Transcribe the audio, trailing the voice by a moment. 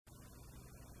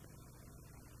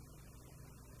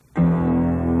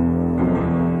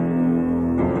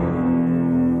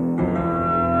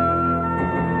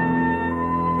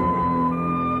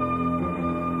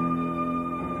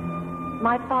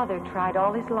father tried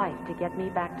all his life to get me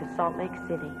back to Salt Lake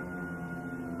City.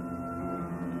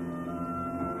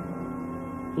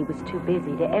 He was too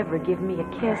busy to ever give me a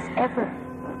kiss, ever.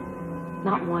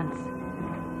 Not once.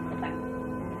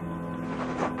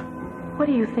 What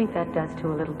do you think that does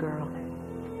to a little girl?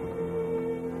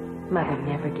 Mother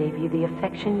never gave you the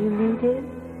affection you needed.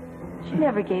 She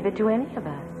never gave it to any of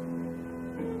us.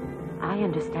 I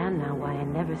understand now why I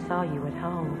never saw you at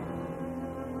home.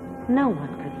 No one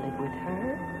could live with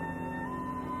her.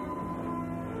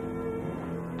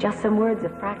 Just some words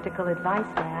of practical advice,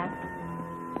 Dad.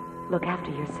 Look after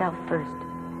yourself first.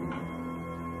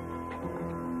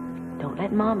 Don't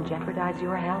let Mom jeopardize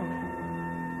your health.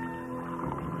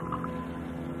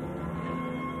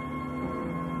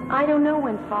 I don't know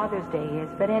when Father's Day is,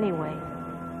 but anyway,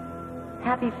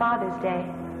 Happy Father's Day.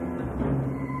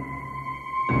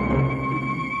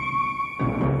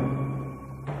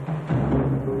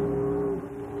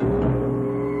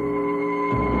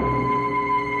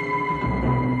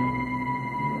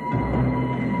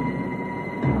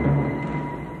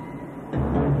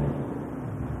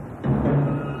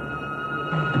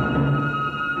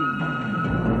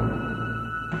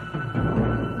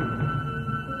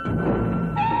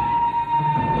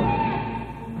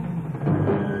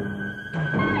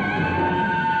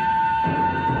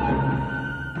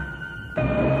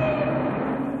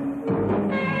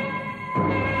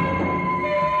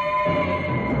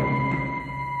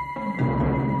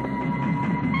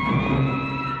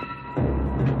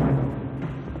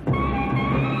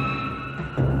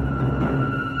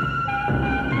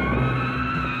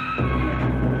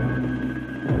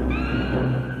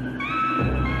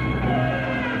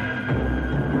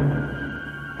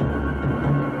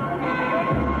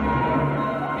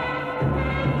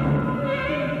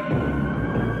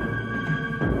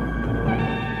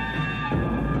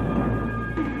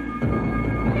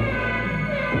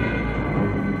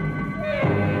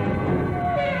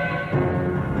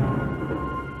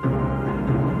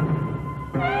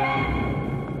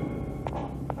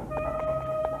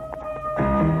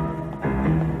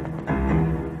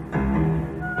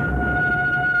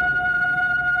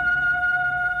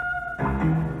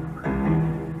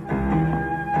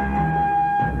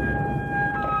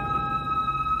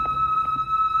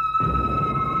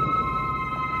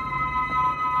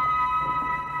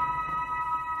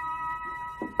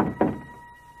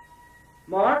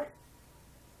 Mark?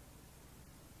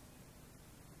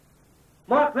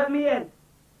 Mark, let me in.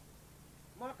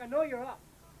 Mark, I know you're up.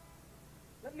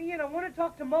 Let me in. I want to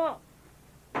talk to Mom.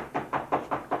 I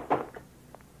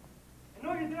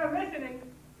know you're there listening.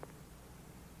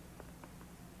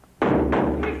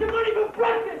 Make some money for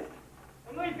breakfast.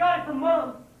 I know you got it from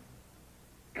Mom.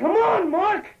 Come on,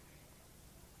 Mark.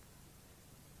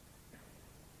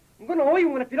 I'm going to owe you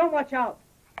one if you don't watch out.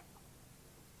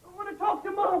 I want to talk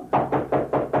to Mom.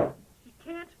 She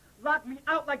can't lock me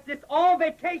out like this all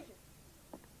vacation.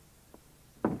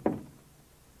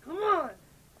 Come on.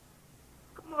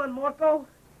 Come on, Marco.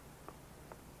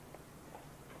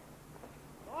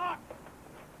 Mark.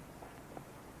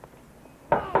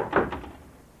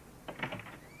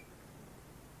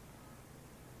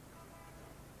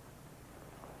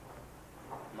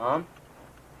 Mom?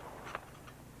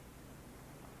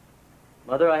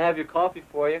 Mother, I have your coffee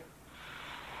for you.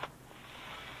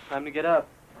 Time to get up.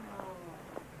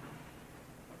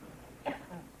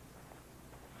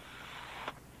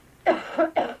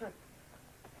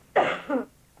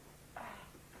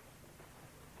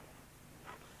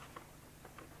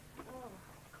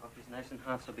 Coffee's nice and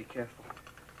hot, so be careful.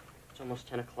 It's almost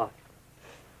 10 o'clock.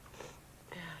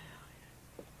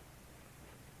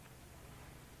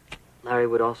 Larry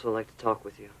would also like to talk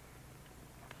with you.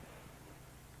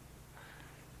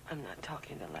 I'm not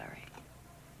talking to Larry.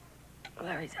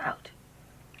 Larry's out.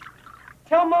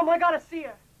 Tell Mom I gotta see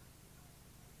her.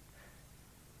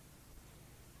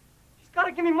 She's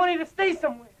gotta give me money to stay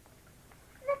somewhere.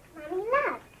 Look, Mommy,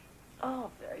 look.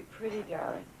 Oh, very pretty,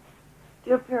 darling.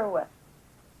 Do a pirouette.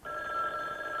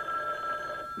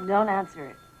 Don't answer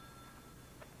it.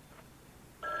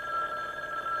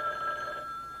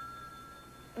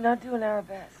 Now do an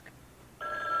arabesque.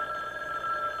 That's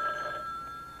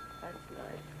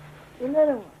nice. Do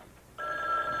another one.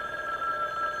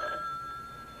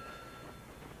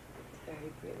 It's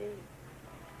very pretty.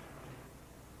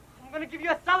 I'm gonna give you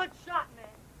a solid shot,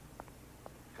 man.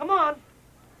 Come on.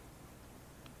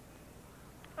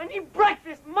 I need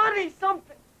breakfast, money,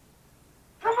 something.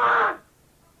 Come on!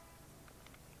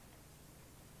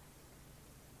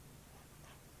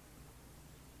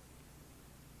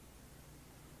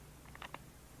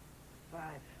 $5.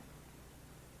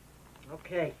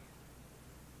 Okay.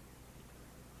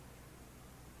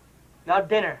 Now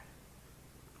dinner.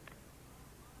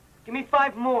 Give me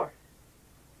 5 more.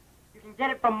 You can get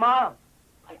it from Mom.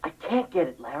 I can't get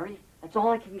it, Larry. That's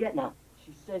all I can get now.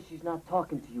 She says she's not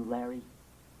talking to you, Larry.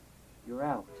 You're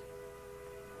out.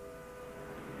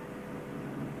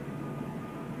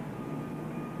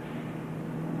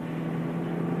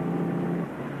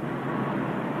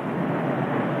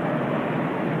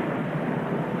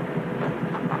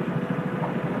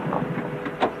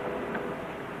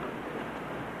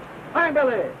 Hi,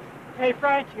 Billy. Hey,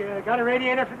 Frank, you got a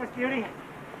radiator for this beauty?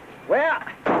 Well,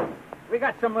 we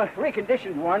got some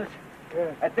reconditioned ones.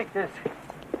 Yeah. I think there's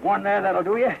one there that'll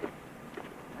do you.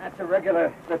 That's a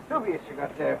regular Vesuvius you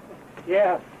got there.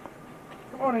 Yeah.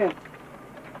 Come on in.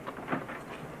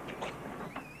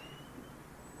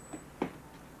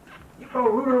 You go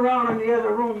root around in the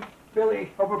other room,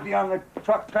 Billy, over beyond the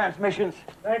truck transmissions.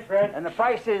 Thanks, Fred. And the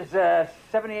price is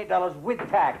 $78 with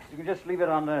tax. You can just leave it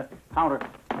on the counter.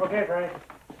 Okay, Frank.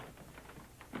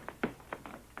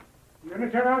 You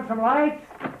gonna turn on some lights?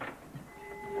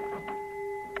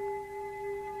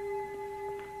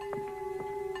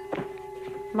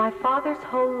 My father's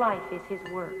whole life is his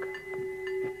work.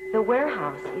 The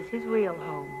warehouse is his real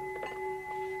home.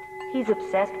 He's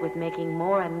obsessed with making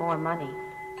more and more money,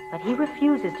 but he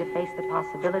refuses to face the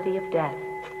possibility of death.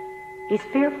 He's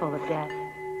fearful of death.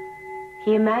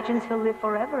 He imagines he'll live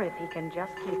forever if he can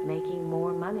just keep making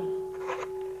more money.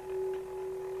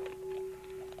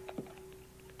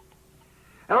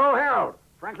 Hello, Harold.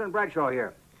 Franklin Bradshaw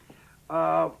here.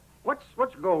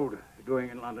 What's gold doing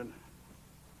in London?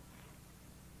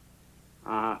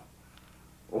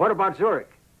 What about Zurich?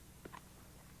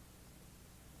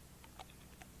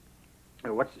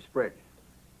 What's the spread?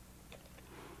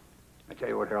 I tell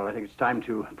you what, Harold, I think it's time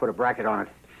to put a bracket on it.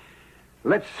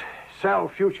 Let's sell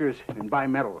futures and buy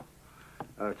metal.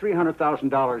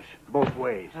 $300,000 both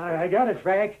ways. I got it,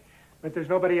 Frank, but there's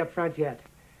nobody up front yet.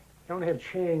 Don't have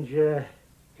change.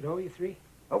 Could owe you 3?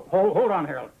 Oh, hold on,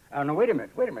 Harold. No, wait a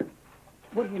minute.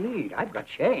 What do you need? I've got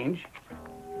change.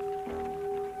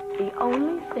 The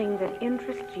only thing that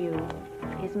interests you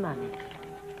is money.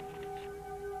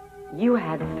 You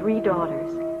had 3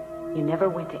 daughters. You never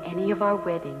went to any of our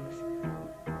weddings.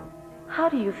 How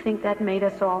do you think that made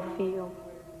us all feel?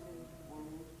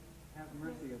 Have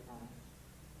mercy upon us.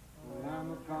 O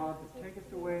Lamb of God, that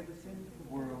takest away the sins of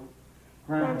the world,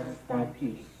 grant us thy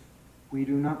peace. We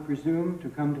do not presume to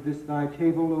come to this thy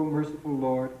table, O merciful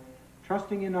Lord,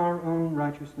 trusting in our own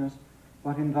righteousness,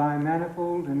 but in thy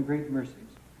manifold and great mercies.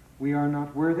 We are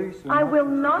not worthy, so I will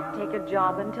not take a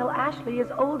job until Ashley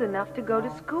is old enough to go to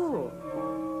school.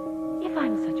 If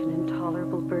I'm such an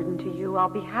intolerable burden to you, I'll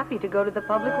be happy to go to the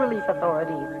public relief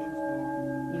authorities.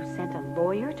 You sent a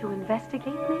lawyer to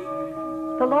investigate me?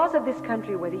 The laws of this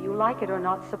country, whether you like it or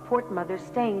not, support mothers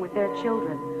staying with their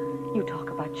children. You talk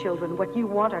about children. What you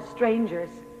want are strangers.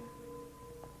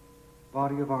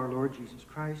 Body of our Lord Jesus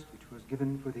Christ, which was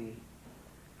given for thee,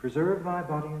 preserve thy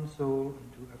body and soul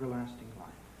unto everlasting life.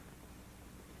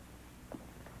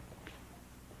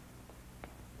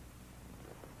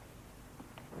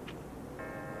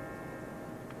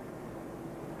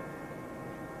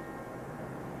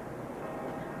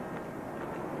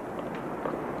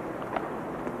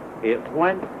 It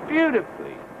went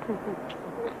beautifully.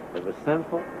 It was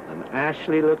simple, and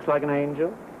Ashley looks like an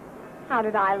angel. How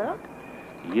did I look?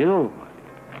 You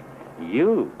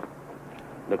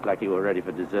look like you were ready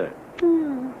for dessert.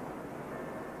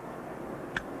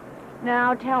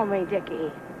 Now tell me,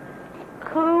 Dickie,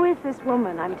 who is this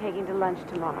woman I'm taking to lunch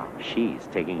tomorrow? She's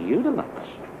taking you to lunch.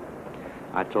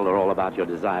 I told her all about your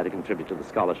desire to contribute to the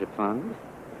scholarship fund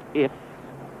if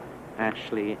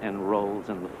Ashley enrolls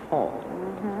in the fall.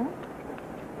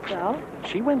 So?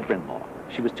 She went Bryn Mawr.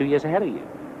 She was 2 years ahead of you.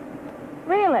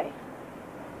 Really?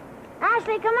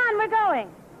 Ashley, come on, we're going.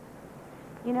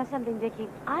 You know something, Dickie?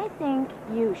 I think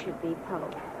you should be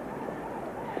Pope.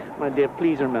 My dear,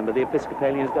 please remember, the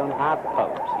Episcopalians don't have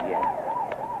popes yet.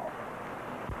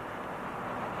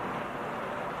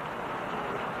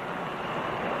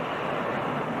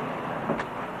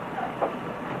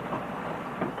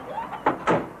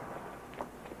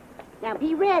 Now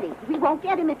be ready. We won't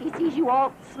get him if he sees you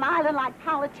all smiling like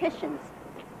politicians.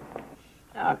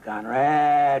 Now,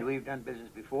 Conrad, we've done business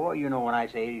before. You know when I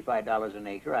say $85 an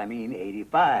acre, I mean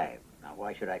 85. Now,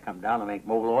 why should I come down and make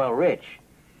Mobil Oil rich?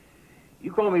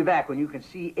 You call me back when you can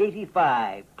see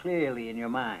 85 clearly in your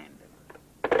mind.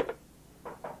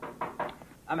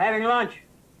 I'm having lunch.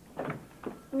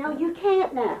 No, you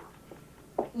can't now.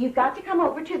 You've got to come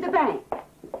over to the bank.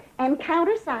 And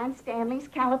countersign Stanley's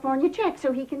California check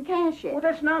so he can cash it. Well,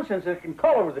 that's nonsense. I can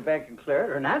call over the bank and clear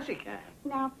it, or Nancy can.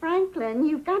 Now, Franklin,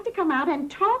 you've got to come out and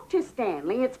talk to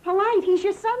Stanley. It's polite. He's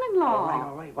your son-in-law.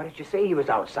 All right. Why did you say he was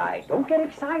outside? Don't get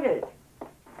excited.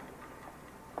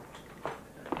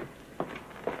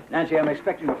 Nancy, I'm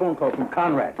expecting a phone call from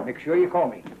Conrad. Make sure you call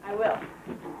me. I will.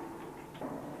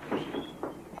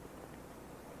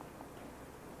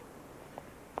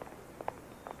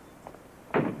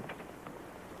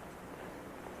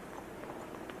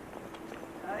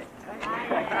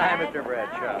 Hi, Mr.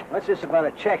 Bradshaw. What's this about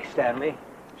a check, Stanley?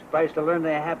 Surprised to learn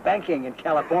they have banking in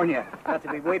California. Got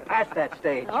to be way past that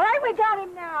stage. All right, we got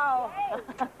him now.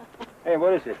 Hey,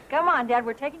 what is it? Come on, Dad.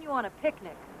 We're taking you on a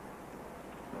picnic.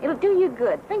 It'll do you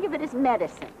good. Think of it as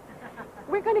medicine.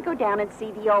 We're going to go down and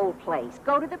see the old place.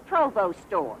 Go to the Provo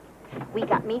store. We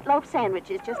got meatloaf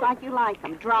sandwiches just like you like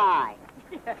them, dry.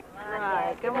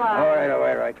 Right, come on. All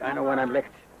right. I know when I'm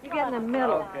licked. You get in the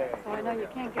middle, so I know you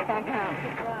can't get back out.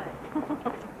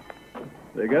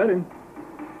 They got him.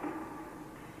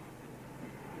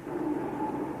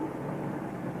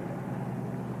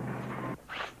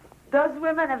 Those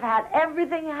women have had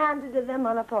everything handed to them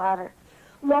on a platter.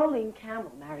 Lolene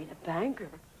Campbell married a banker.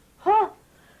 Huh?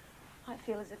 I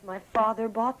feel as if my father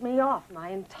bought me off my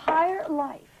entire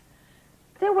life.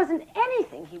 There wasn't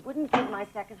anything he wouldn't give my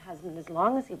second husband as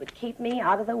long as he would keep me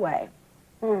out of the way.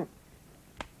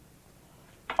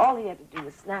 All he had to do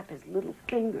was snap his little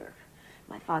finger.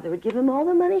 My father would give him all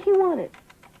the money he wanted.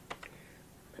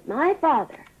 But my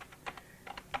father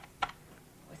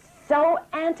was so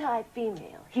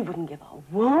anti-female, he wouldn't give a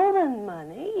woman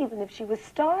money, even if she was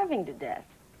starving to death.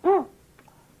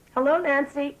 Hello,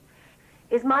 Nancy.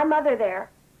 Is my mother there?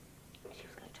 She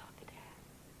was going to talk to Dad.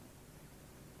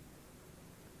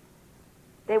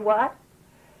 They what?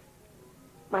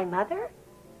 My mother?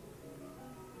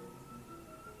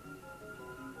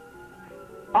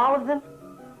 All of them?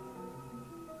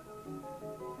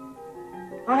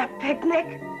 On a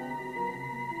picnic?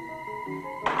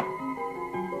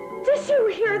 Did you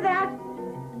hear that?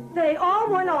 They all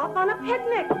went off on a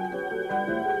picnic.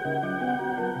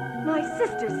 My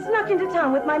sister snuck into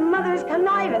town with my mother's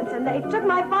connivance, and they took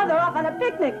my father off on a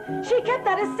picnic. She kept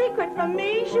that a secret from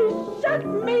me. She shut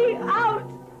me out.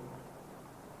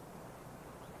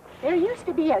 There used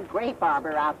to be a grape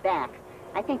arbor out back.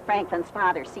 I think Franklin's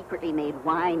father secretly made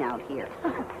wine out here.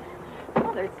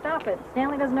 Mother, stop it.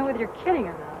 Stanley doesn't know whether you're kidding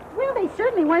or not. Well, they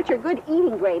certainly weren't your good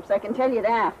eating grapes, I can tell you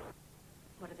that.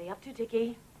 What are they up to,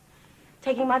 Dickie?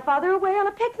 Taking my father away on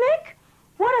a picnic?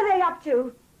 What are they up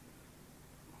to?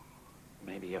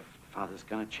 Maybe your father's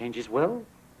gonna change his will?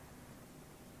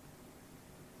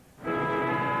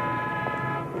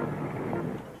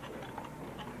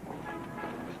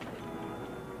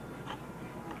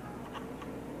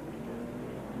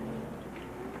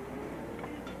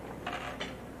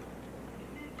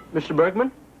 Mr.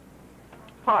 Bergman?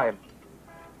 Hi.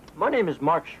 My name is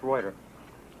Mark Schroeder.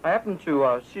 I happen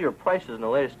to see your prices in the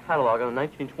latest catalog on the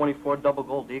 1924 Double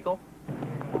Gold Eagle.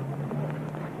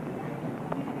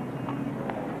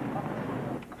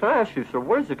 Can I ask you, sir,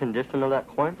 what is the condition of that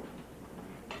coin?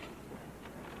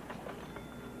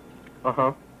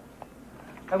 Uh-huh.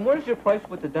 And what is your price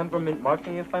with the Denver Mint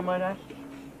marking, if I might ask?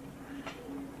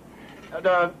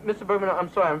 Mr. Bergman,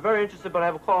 I'm sorry, I'm very interested, but I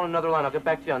have a call on another line. I'll get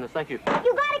back to you on this. Thank you. You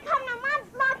gotta come now.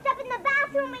 Mom's locked up in the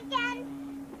bathroom again.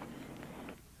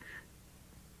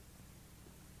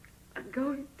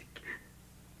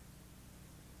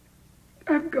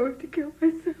 I'm going to kill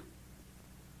myself.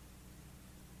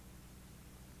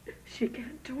 She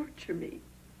can't torture me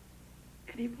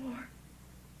anymore.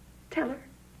 Tell her.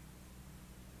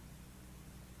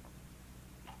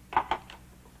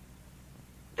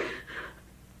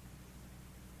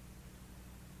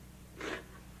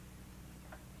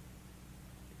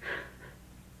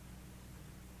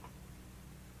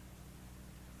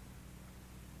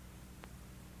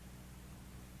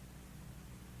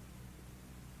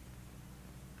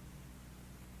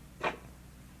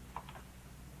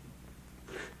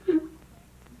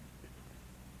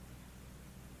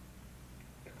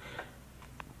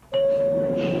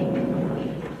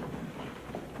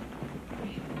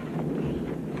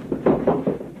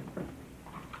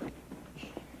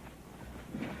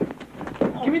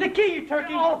 Give me the key, you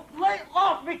turkey! Oh, lay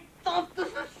off me! Stop, this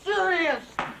is serious!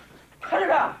 Cut it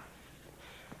out!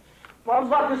 Mom's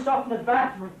locked us up in the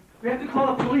bathroom. We have to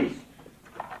call the police.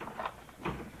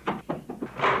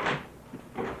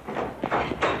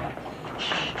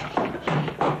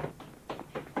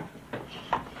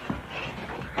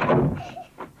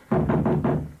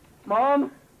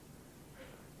 Mom?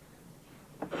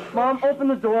 Mom, open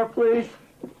the door, please.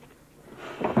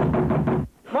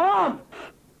 Mom!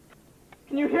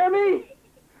 Can you hear me?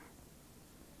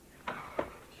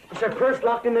 Is her purse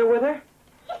locked in there with her?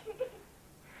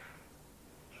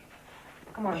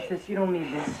 Come on, sis, you don't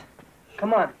need this.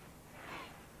 Come on.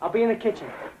 I'll be in the kitchen.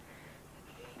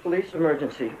 Police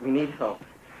emergency. We need help.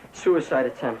 Suicide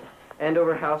attempt.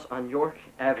 Andover House on York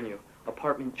Avenue.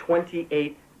 Apartment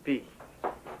 28B.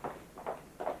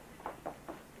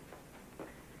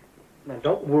 Now,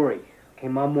 don't worry. Okay,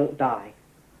 Mom won't die.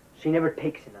 She never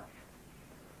takes enough.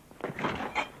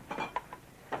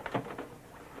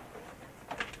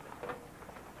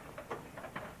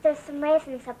 There's some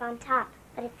raisins up on top,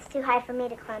 but it's too high for me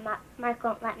to climb up. Mark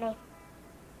won't let me.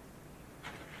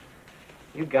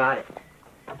 You got it.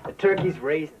 The turkey's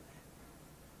raisins.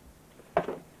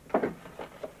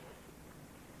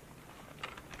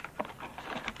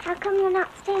 How come you're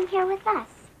not staying here with us?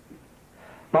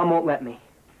 Mom won't let me.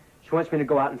 She wants me to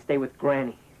go out and stay with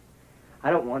Granny. I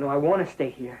don't want to. I want to stay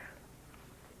here.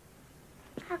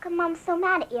 How come Mom's so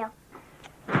mad at you?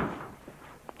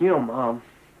 You know, Mom,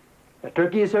 the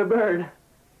turkey is her bird.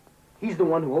 He's the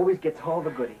one who always gets all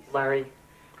the goodies. Larry,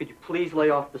 could you please lay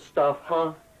off the stuff,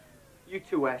 huh? You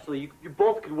too, Ashley. You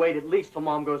both could wait at least till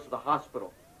Mom goes to the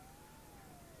hospital.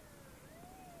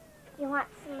 You want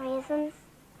some raisins?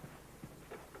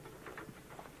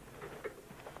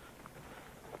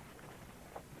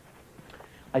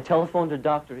 I telephoned her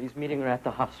doctor. He's meeting her at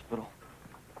the hospital.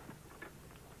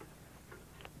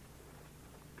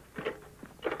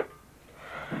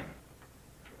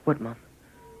 What, Mom?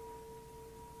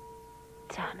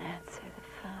 Don't answer the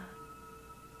phone.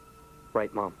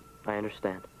 Right, Mom. I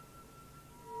understand.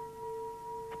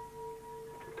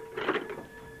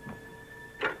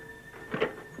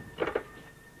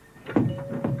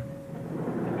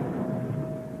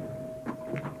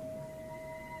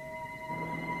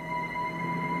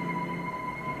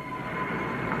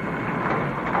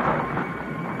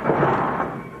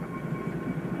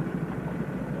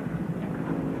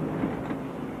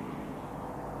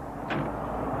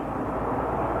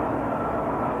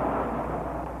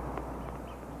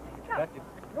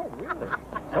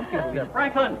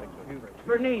 Franklin!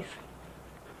 Bernice!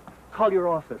 Call your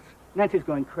office. Nancy's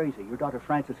going crazy. Your daughter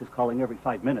Frances is calling every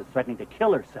 5 minutes, threatening to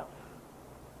kill herself.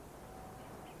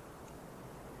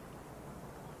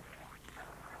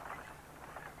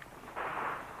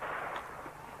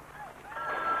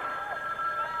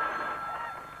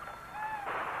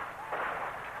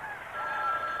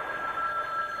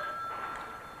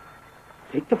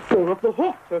 Take the phone off the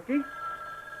hook, Turkey.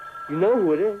 You know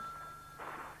who it is.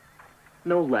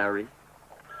 No, Larry.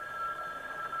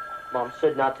 Mom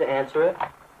said not to answer it,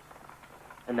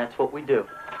 and that's what we do.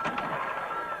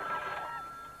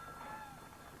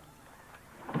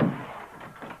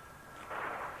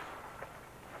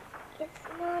 Is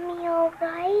Mommy all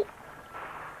right?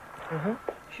 Uh-huh.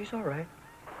 She's all right.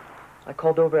 I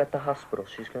called over at the hospital.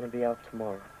 She's going to be out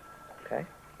tomorrow. Okay?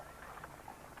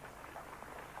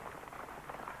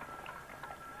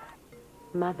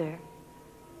 Mother,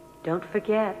 don't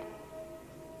forget,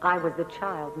 I was the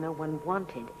child no one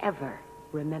wanted ever,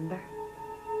 remember?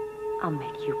 I'll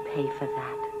make you pay for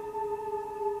that.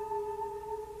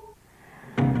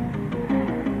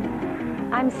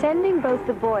 I'm sending both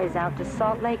the boys out to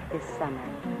Salt Lake this summer.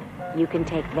 You can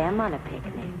take them on a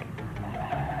picnic.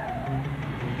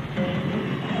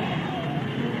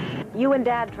 You and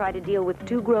Dad try to deal with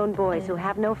 2 grown boys who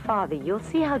have no father. You'll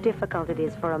see how difficult it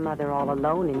is for a mother all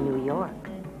alone in New York.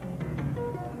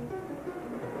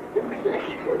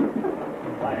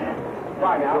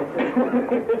 Bye now.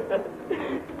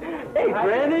 Hey,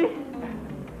 Granny.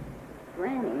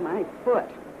 Granny, my foot.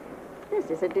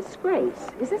 This is a disgrace.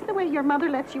 Is this the way your mother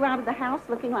lets you out of the house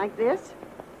looking like this?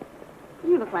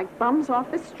 You look like bums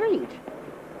off the street.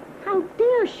 How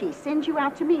dare she send you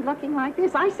out to me looking like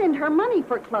this? I send her money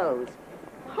for clothes.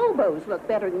 Hobos look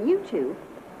better than you two.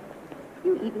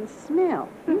 You even smell.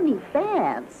 You need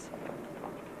baths.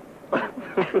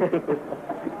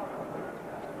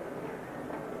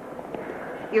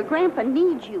 Your grandpa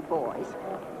needs you boys.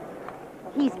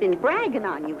 He's been bragging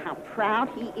on you how proud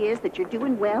he is that you're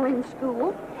doing well in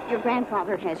school. Your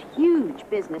grandfather has huge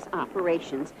business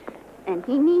operations, and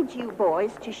he needs you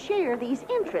boys to share these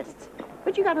interests.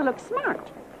 But you gotta look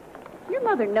smart. Your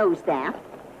mother knows that.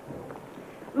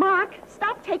 Mark,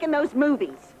 stop taking those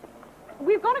movies.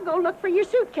 We're gonna go look for your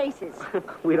suitcases.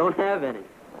 We don't have any.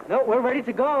 No, we're ready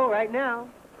to go right now.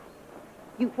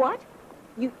 You what?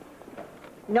 You...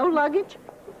 No luggage?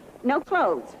 No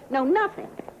clothes? No nothing?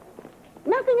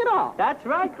 Nothing at all? That's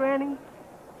right, Granny.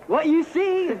 What you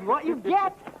see is what you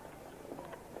get.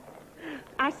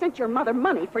 I sent your mother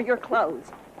money for your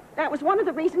clothes. That was one of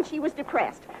the reasons she was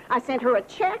depressed. I sent her a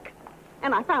check,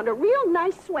 and I found a real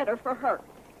nice sweater for her.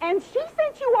 And she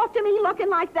sent you off to me looking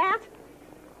like that?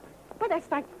 Well,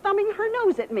 that's like thumbing her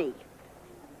nose at me.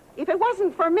 If it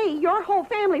wasn't for me, your whole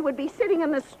family would be sitting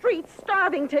in the streets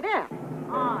starving to death.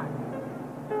 On.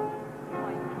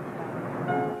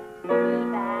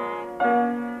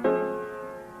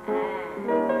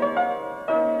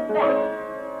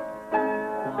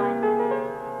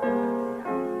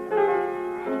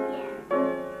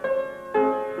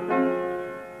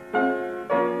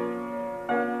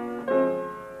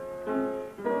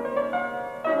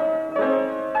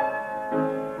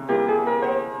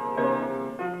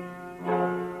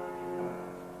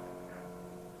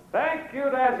 Thank you,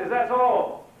 Dances. That's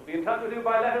all. We'll be in touch with you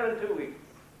by letter in 2 weeks.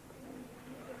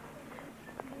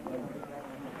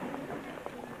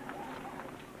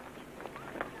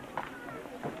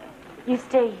 You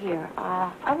stay here.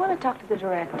 I want to talk to the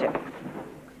director.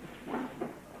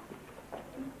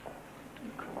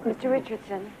 Mr.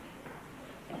 Richardson.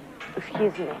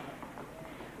 Excuse me.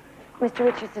 Mr.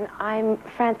 Richardson, I'm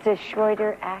Frances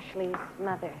Schroeder, Ashley's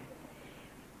mother.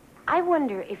 I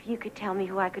wonder if you could tell me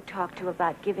who I could talk to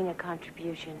about giving a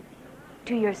contribution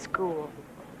to your school.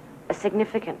 A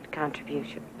significant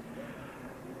contribution.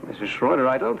 Mrs. Schroeder,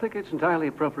 I don't think it's entirely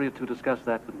appropriate to discuss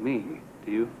that with me.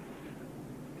 Do you?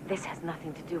 This has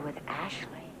nothing to do with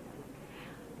Ashley.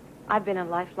 I've been a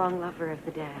lifelong lover of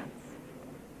the dance.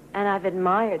 And I've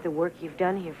admired the work you've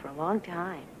done here for a long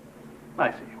time.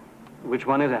 I see. Which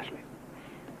one is Ashley?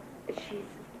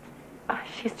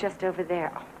 She's just over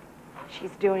there.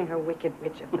 She's doing her Wicked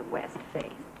Witch of the West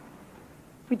face.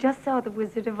 We just saw The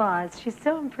Wizard of Oz. She's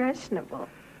so impressionable.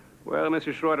 Well,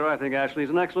 Mrs. Schroeder, I think Ashley's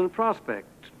an excellent prospect,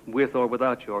 with or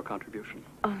without your contribution.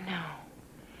 Oh, no.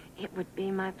 It would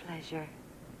be my pleasure.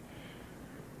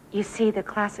 You see, the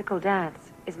classical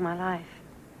dance is my life.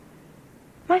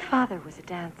 My father was a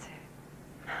dancer.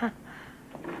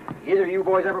 Either of you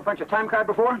boys ever punch a time card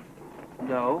before?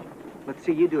 No. Let's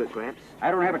see you do it, Gramps.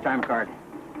 I don't have a time card.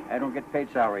 I don't get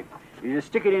paid salary. You just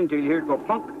stick it in till you hear it go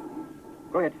plunk.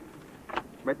 Go ahead.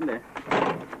 Right in there.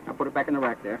 Now put it back in the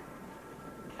rack there.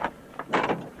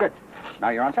 Good. Now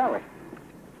you're on salary.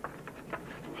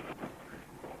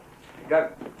 Got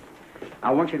it.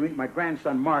 I want you to meet my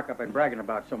grandson, Mark, I've been bragging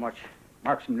about so much.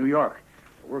 Mark's from New York.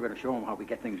 We're going to show him how we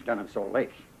get things done in Salt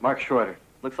Lake. Mark Schroeder.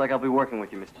 Looks like I'll be working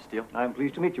with you, Mr. Steele. I'm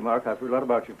pleased to meet you, Mark. I've heard a lot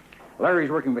about you.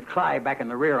 Larry's working with Clyde back in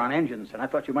the rear on engines, and I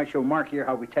thought you might show Mark here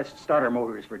how we test starter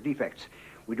motors for defects.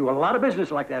 We do a lot of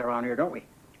business like that around here, don't we?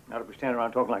 Not if we stand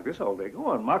around talking like this all day. Go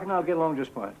on, Mark and I'll get along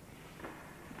just fine.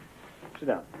 Sit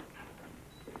down.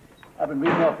 I've been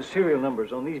reading off the serial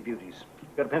numbers on these beauties.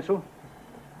 Got a pencil?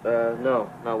 No,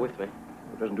 not with me.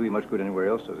 It doesn't do you much good anywhere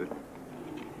else, does it?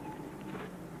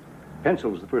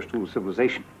 Pencil is the first tool of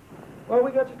civilization. Well,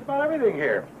 we got just about everything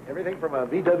here. Everything from a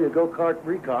VW go-kart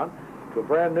Recon to a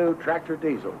brand new tractor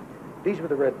diesel. These are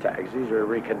the red tags. These are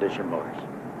reconditioned motors.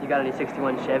 You got any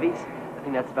 61 Chevys? I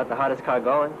think that's about the hottest car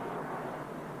going.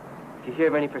 If you hear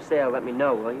of any for sale, let me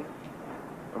know, will you?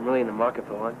 I'm really in the market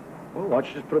for one. Well, why don't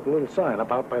you just put up a little sign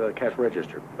up out by the cash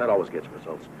register? That always gets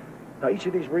results. Now, each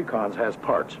of these Recons has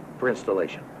parts for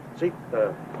installation. See,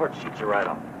 the part sheets are right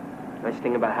on. Nice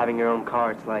thing about having your own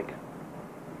car, it's like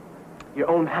your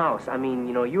own house. I mean,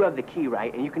 you know, you have the key,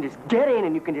 right? And you can just get in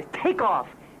and you can just take off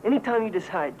anytime you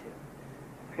decide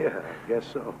to. Yeah, I guess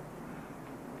so.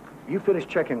 You finish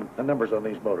checking the numbers on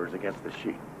these motors against the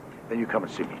sheet. Then you come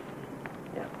and see me.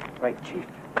 Yeah, right, Chief.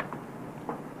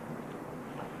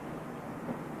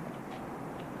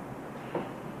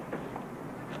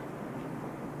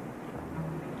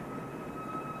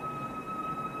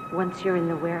 Once you're in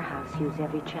the warehouse, use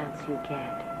every chance you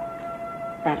get.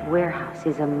 That warehouse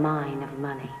is a mine of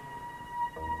money.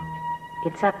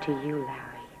 It's up to you, Larry.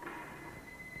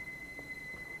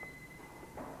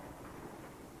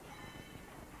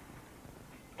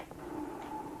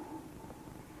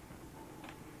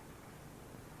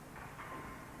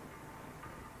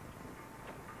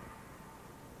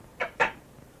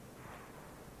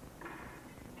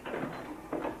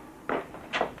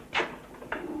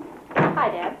 Hi,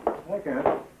 Dad. Okay.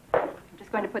 I'm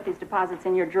just going to put these deposits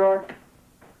in your drawer.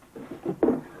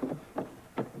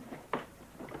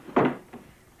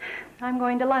 I'm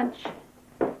going to lunch.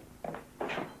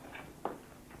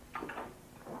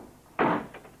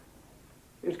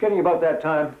 It's getting about that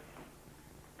time.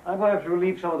 I'm going to have to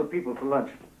relieve some of the people for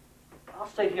lunch. I'll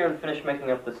stay here and finish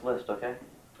making up this list, okay?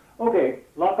 Okay,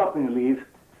 lock up when you leave.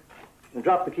 And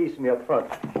drop the keys to me up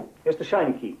front. It's the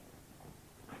shiny key.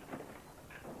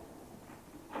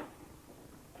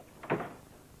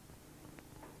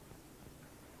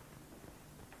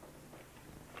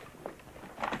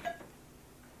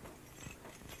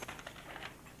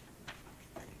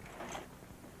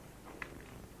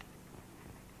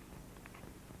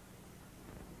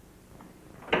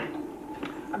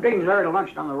 I'm taking Larry to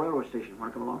lunch down the railroad station.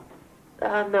 Want to come along?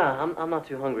 No, I'm not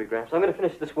too hungry, Gramps. I'm going to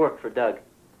finish this work for Doug.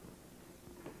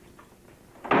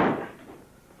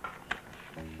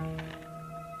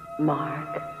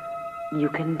 Mark, you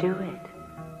can do it.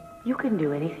 You can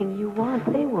do anything you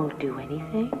want. They won't do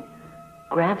anything.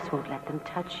 Gramps won't let them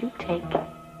touch you. Take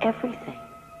everything.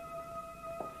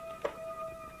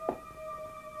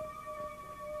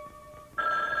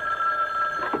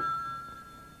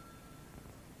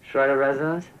 Schroeder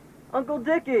residence? Uncle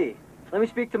Dickie! Let me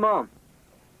speak to Mom.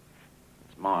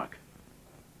 It's Mark.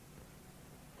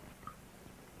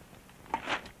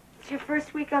 It's your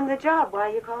first week on the job. Why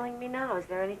are you calling me now? Is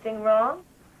there anything wrong?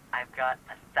 I've got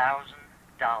 $1,000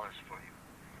 for you.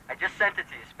 I just sent it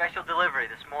to you, special delivery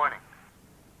this morning.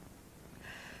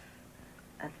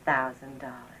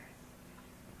 $1,000.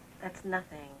 That's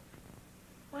nothing.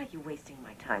 Why are you wasting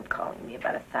my time calling me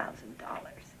about $1,000?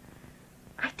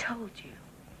 I told you,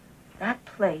 that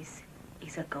place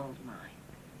is a gold mine.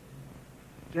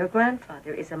 Your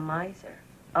grandfather is a miser,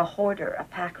 a hoarder, a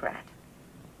pack rat.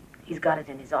 He's got it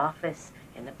in his office,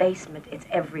 in the basement, it's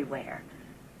everywhere.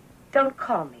 Don't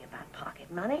call me about pocket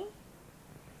money.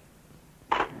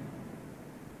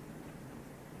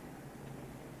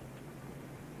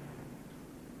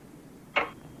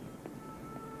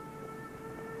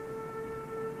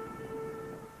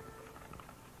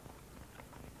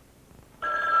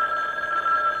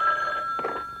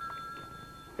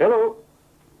 Hello.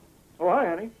 Oh, hi,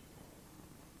 honey.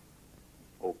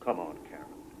 Oh, come on, Karen.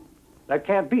 That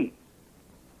can't be.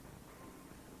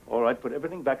 All right, put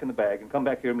everything back in the bag and come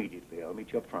back here immediately. I'll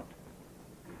meet you up front.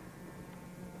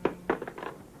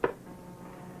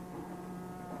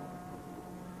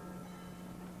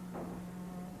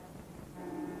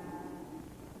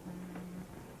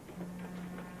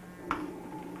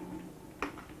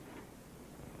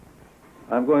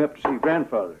 I'm going up to see your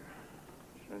grandfather. Is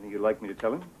there anything you'd like me to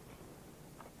tell him?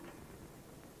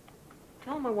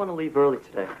 Tell him I want to leave early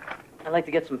today. I'd like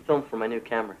to get some film for my new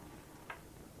camera.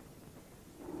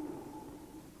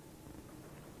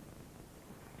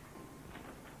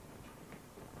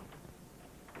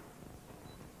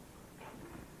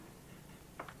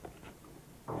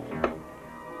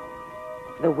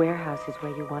 The warehouse is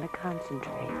where you want to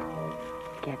concentrate.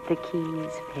 Get the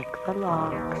keys, pick the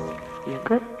locks. You're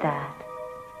good at that.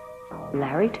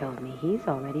 Larry told me he's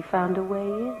already found a way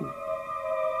in.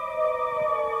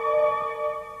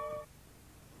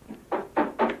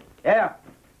 Yeah.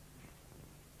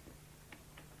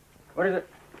 What is it?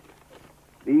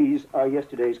 These are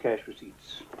yesterday's cash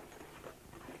receipts.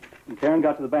 When Karen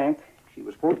got to the bank, she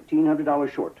was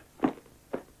 $1,400 short.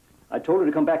 I told her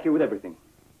to come back here with everything.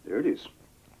 There it is.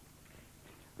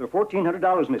 There are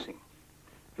 $1,400 missing.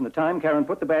 From the time Karen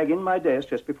put the bag in my desk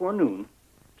just before noon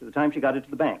to the time she got it to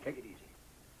the bank. Take it easy.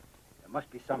 There must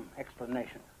be some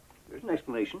explanation. There's an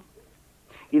explanation.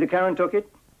 Either Karen took it,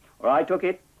 or I took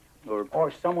it, or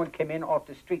someone came in off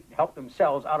the street and helped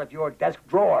themselves out of your desk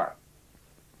drawer.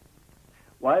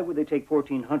 Why would they take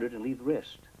 $1,400 and leave the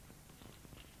rest?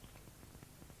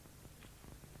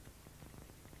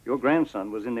 Your grandson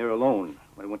was in there alone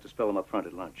when I went to spell him up front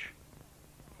at lunch.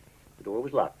 The door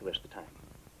was locked the rest of the time.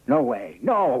 No way.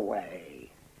 No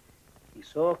way. He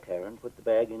saw Karen put the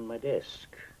bag in my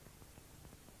desk.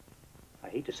 I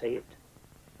hate to say it,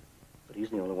 but he's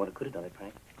the only one who could have done it,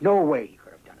 Frank. No way he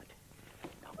could have done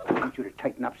it. Now, I want you to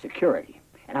tighten up security,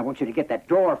 and I want you to get that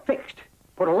door fixed.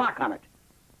 Put a lock on it,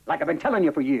 like I've been telling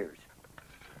you for years.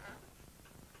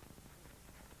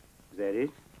 Is that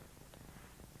it?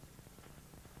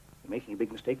 You're making a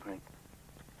big mistake, Frank.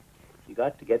 You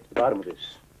got to get to the bottom of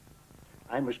this.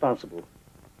 I'm responsible.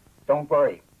 Don't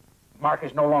worry. Mark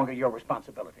is no longer your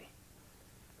responsibility.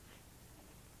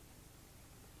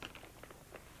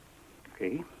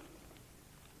 Okay.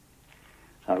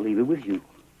 I'll leave it with you.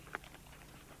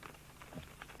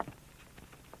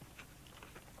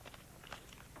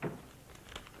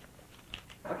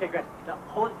 Okay, great. Now,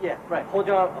 hold, yeah, right. Hold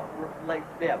your arm, like,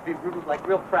 yeah, be like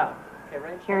real proud. Okay,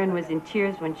 right? Karen was in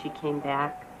tears when she came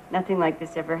back. Nothing like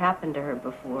this ever happened to her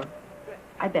before.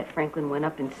 I bet Franklin went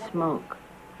up in smoke.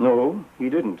 No, he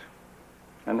didn't.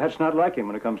 And that's not like him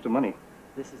when it comes to money.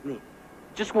 This is neat.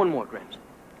 Just one more, Gramps.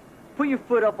 Put your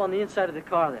foot up on the inside of the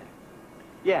car there.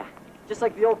 Yeah, just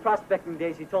like the old prospecting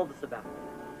days you told us about.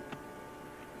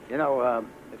 You know,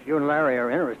 if you and Larry are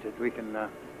interested, we can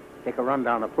take a run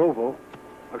down to Provo.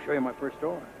 I'll show you my first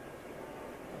store.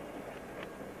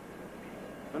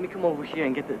 Let me come over here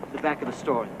and get the back of the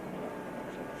store.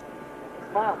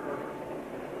 Smile.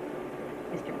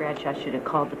 Mr. Bradshaw should have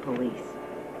called the police.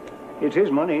 It's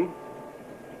his money.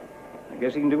 I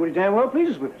guess he can do what he damn well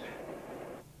pleases with it.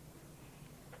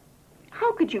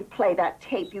 How could you play that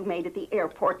tape you made at the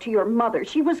airport to your mother?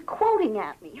 She was quoting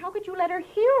at me. How could you let her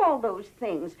hear all those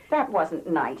things? That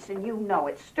wasn't nice, and you know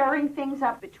it. Stirring things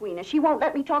up between us. She won't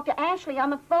let me talk to Ashley on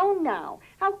the phone now.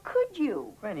 How could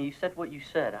you? Granny, you said what you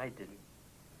said. I didn't.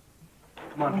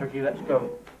 Come on, Turkey, let's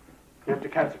go. You have to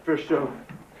catch the first show.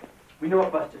 We know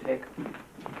what bus to take.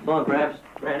 So long, Gramps.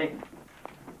 Granny.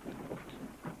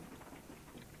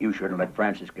 You shouldn't let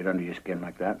Frances get under your skin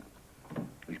like that.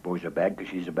 These boys are bad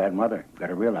because she's a bad mother. You've got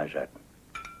to realize that.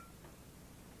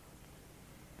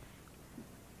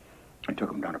 I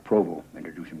took him down to Provo,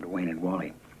 introduced him to Wayne and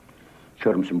Wally.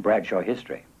 Showed him some Bradshaw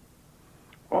history.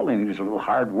 All they need is a little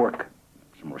hard work,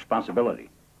 some responsibility.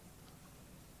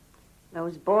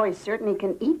 Those boys certainly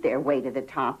can eat their way to the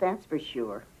top, that's for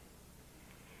sure.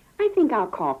 I think I'll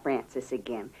call Frances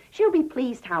again. She'll be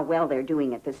pleased how well they're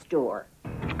doing at the store.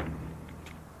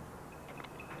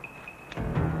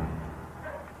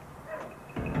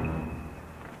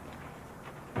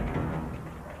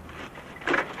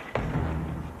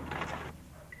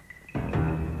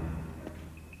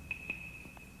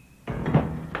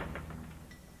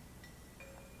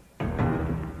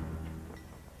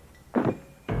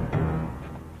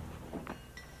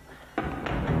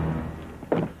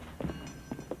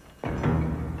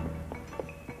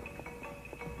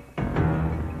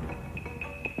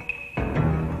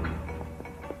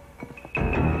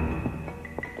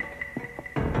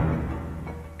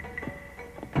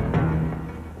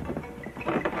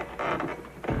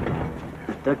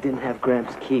 Doug didn't have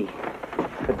Gramps' key.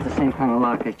 But it's the same kind of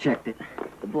lock. I checked it.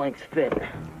 The blanks fit.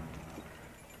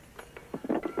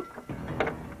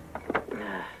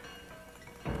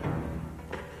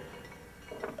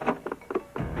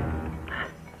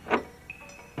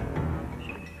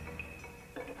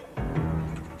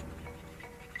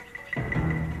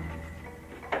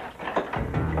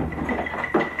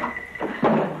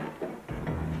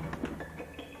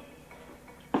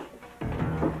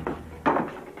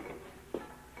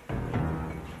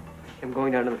 I'm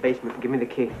going down to the basement. Give me the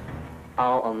key.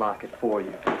 I'll unlock it for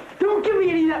you. Don't give me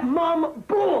any of that mom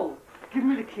bull! Give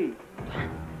me the key.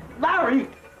 Larry!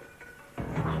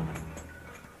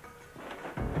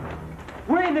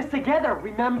 We're in this together,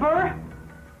 remember?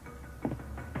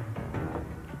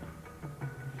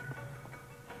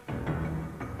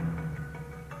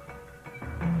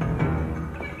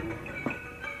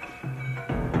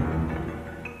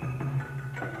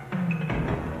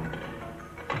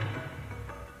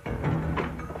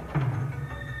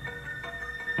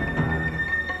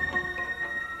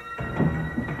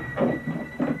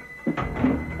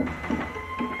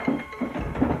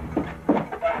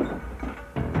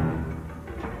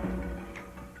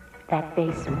 That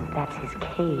basement, that's his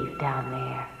cave down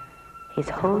there. His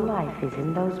whole life is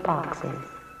in those boxes.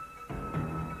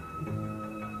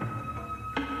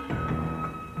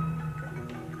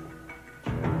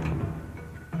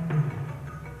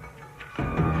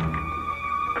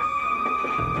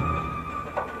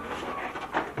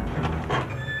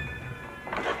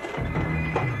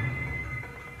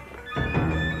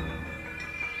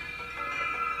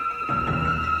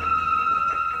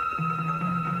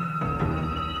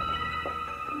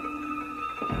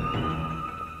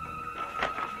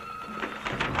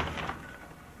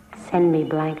 Send me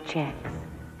blank checks.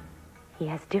 He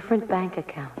has different bank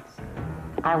accounts.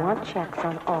 I want checks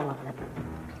on all of them.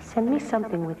 Send me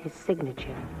something with his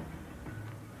signature.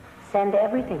 Send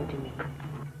everything to me.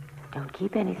 Don't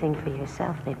keep anything for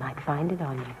yourself. They might find it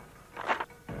on you.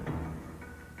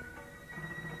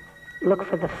 Look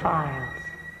for the files.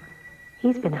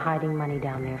 He's been hiding money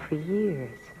down there for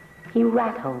years. He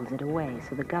rat holes it away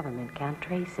so the government can't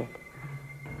trace it.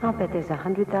 I'll bet there's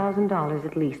 $100,000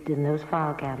 at least in those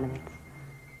file cabinets.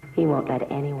 He won't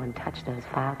let anyone touch those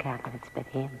file cabinets but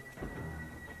him.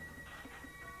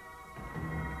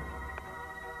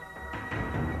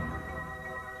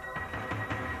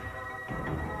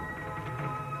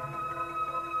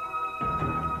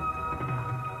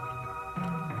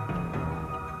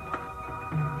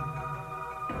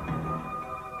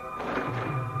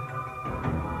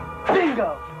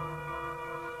 Bingo!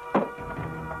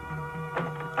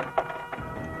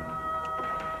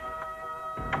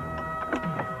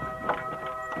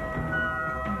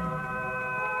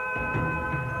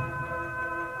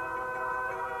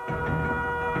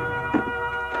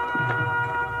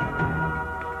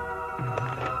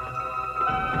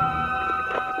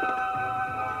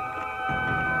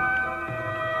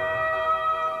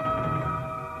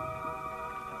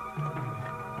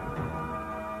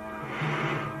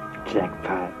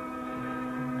 Jackpot.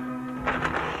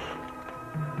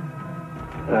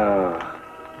 Oh.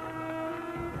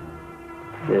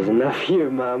 There's enough here,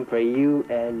 Mom, for you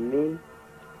and me.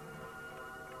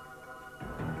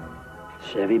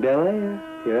 Chevy Bel Air,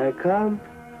 here I come.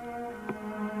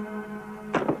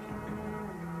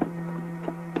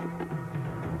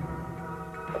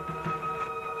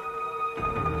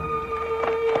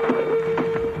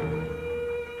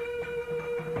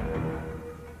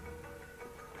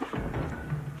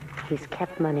 He's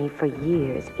kept money for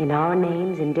years in our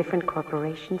names in different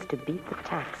corporations to beat the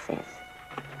taxes.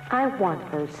 I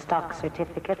want those stock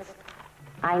certificates.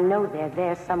 I know they're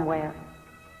there somewhere.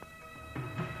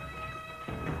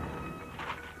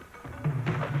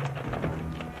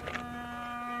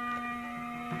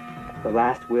 The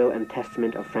last will and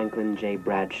testament of Franklin J.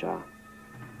 Bradshaw.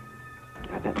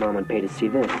 I bet Mom would pay to see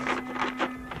this.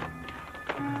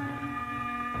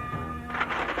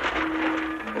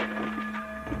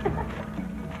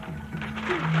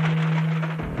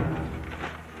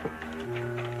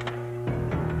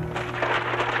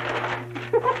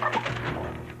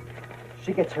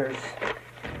 She gets hers.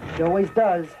 She always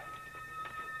does.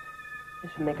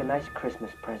 This would make a nice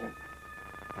Christmas present.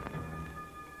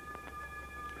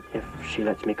 If she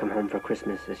lets me come home for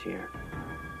Christmas this year.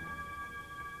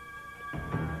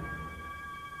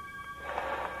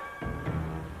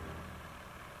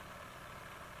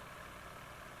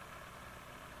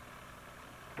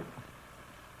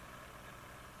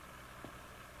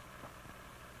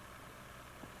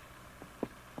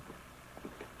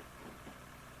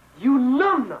 You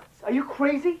numbnuts! Are you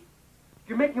crazy?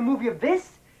 You're making a movie of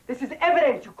this? This is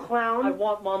evidence, you clown! I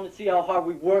want Mom to see how hard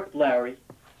we worked, Larry.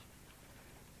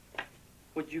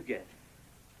 What'd you get?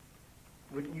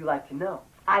 Wouldn't you like to know?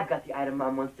 I've got the item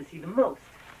Mom wants to see the most.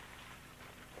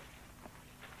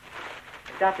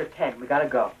 It's after 10. We gotta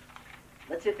go.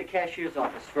 Let's hit the cashier's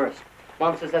office first.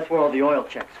 Mom says that's where all the oil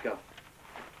checks go.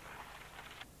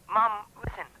 Mom,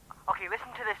 listen. Okay, listen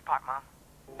to this part, Mom.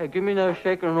 Hey, give me another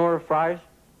shake and an order of fries.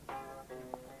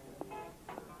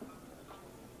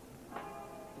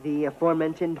 The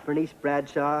aforementioned Bernice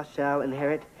Bradshaw shall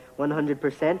inherit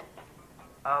 100%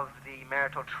 of the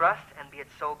marital trust and be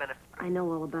its sole benefit. I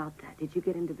know all about that. Did you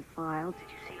get into the files? Did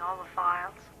you see all the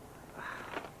files?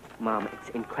 Mom, it's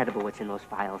incredible what's in those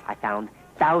files. I found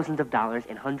thousands of dollars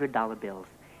in $100 bills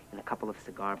and a couple of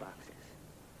cigar boxes.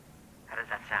 How does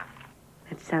that sound?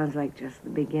 It sounds like just the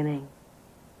beginning.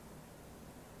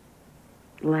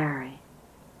 Larry,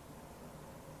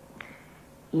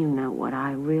 you know what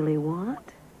I really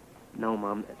want? No,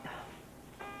 Mom.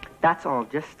 That's all.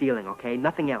 Just stealing, okay?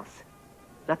 Nothing else.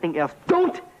 Nothing else.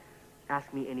 Don't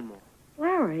ask me anymore.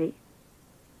 Larry,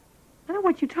 I don't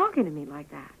want you talking to me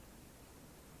like that.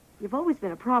 You've always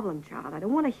been a problem child. I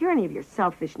don't want to hear any of your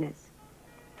selfishness.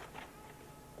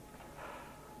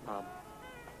 Mom,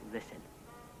 listen.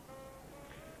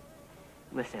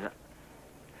 Listen.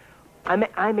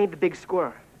 I made the big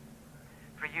score.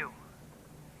 For you.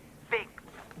 Big.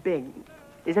 Big.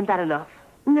 Isn't that enough?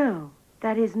 No,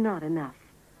 that is not enough.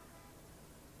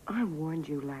 I warned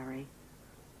you, Larry.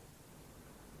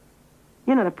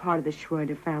 You're not a part of the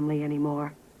Schroeder family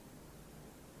anymore.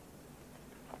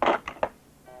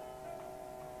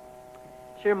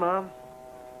 Sure, Mom.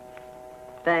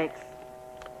 Thanks.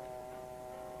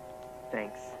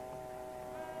 Thanks.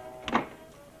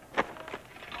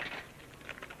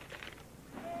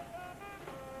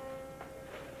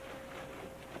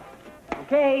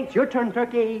 Okay, it's your turn,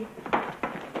 Turkey.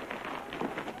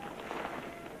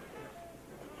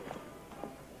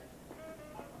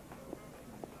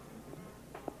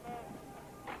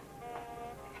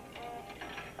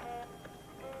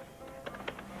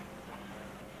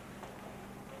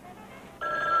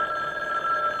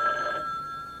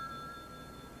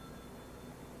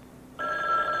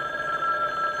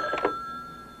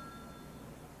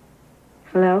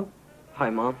 Hello? Hi,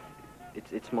 Mom.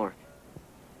 It's Mark.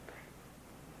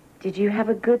 Did you have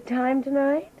a good time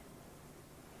tonight?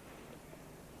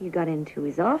 You got into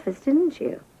his office, didn't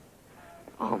you?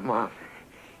 Oh, Mom,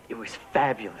 it was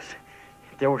fabulous.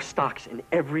 There were stocks in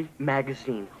every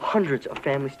magazine, hundreds of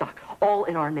family stock, all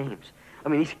in our names. I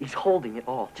mean, he's holding it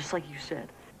all, just like you said.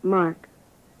 Mark,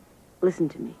 listen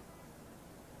to me.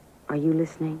 Are you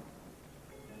listening?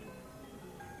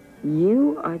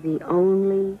 You are the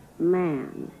only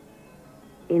man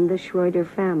in the Schroeder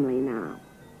family now.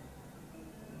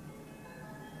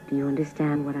 Do you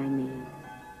understand what I mean?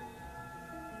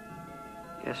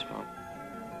 Yes, Mom.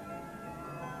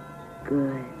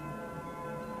 Good.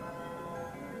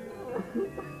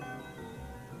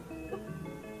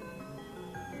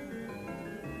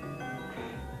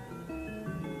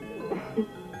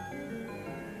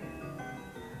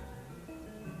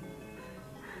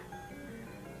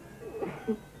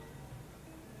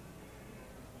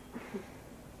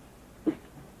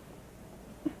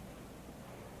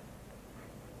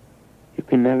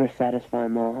 can never satisfy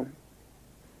Mom.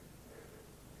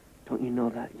 Don't you know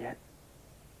that yet?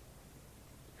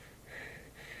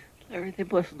 Larry, they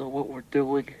must know what we're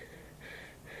doing.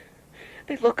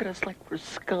 They look at us like we're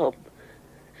scum.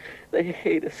 They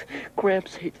hate us.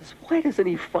 Gramps hates us. Why doesn't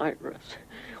he fire us?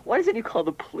 Why doesn't he call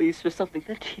the police or something?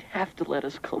 Then she'd have to let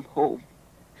us come home.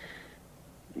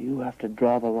 You have to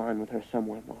draw the line with her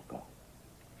somewhere, Marco.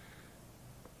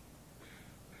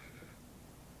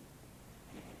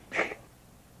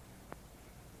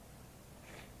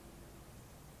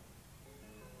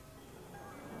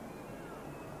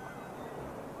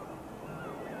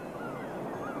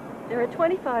 There are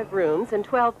 25 rooms and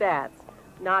 12 baths,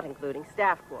 not including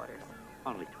staff quarters.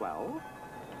 Only 12?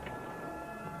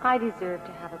 I deserve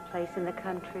to have a place in the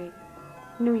country.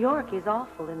 New York is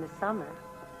awful in the summer.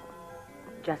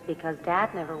 Just because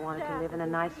Dad never wanted to live in a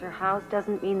nicer house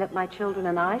doesn't mean that my children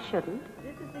and I shouldn't.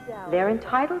 They're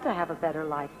entitled to have a better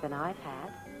life than I've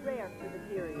had. Rare for the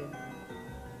period.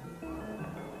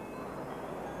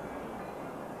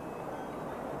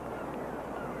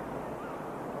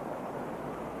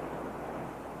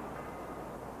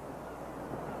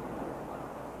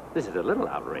 This is a little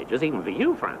outrageous, even for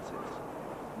you, Francis.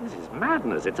 This is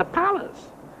madness. It's a palace.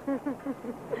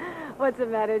 What's the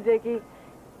matter, Dickie?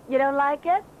 You don't like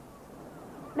it?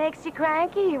 Makes you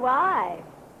cranky. Why?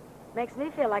 Makes me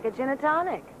feel like a gin and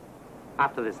tonic.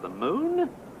 After this, the moon?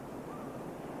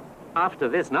 After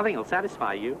this, nothing will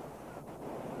satisfy you.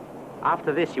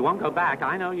 After this, you won't go back.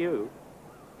 I know you.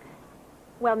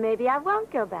 Well, maybe I won't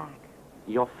go back.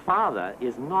 Your father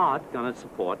is not going to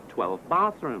support 12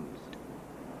 bathrooms.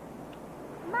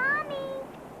 Mommy!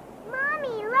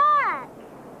 Mommy, look!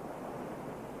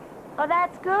 Oh,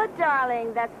 that's good,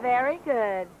 darling. That's very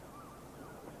good.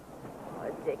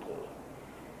 Oh, Dickie.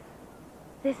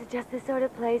 This is just the sort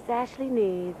of place Ashley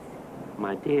needs.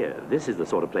 My dear, this is the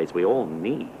sort of place we all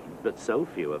need, but so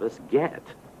few of us get.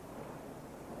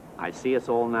 I see us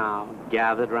all now,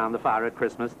 gathered around the fire at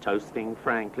Christmas, toasting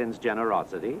Franklin's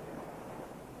generosity.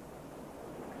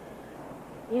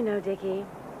 You know, Dickie,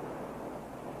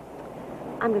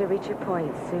 I'm going to reach a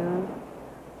point soon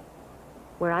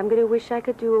where I'm going to wish I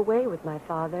could do away with my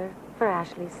father for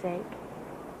Ashley's sake.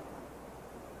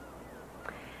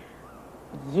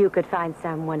 You could find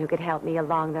someone who could help me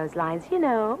along those lines, you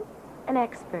know, an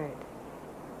expert.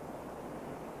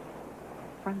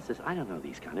 Francis, I don't know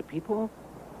these kind of people.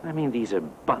 I mean, these are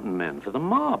button men for the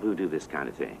mob who do this kind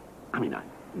of thing. I mean, I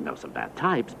know some bad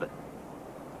types, but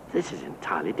this is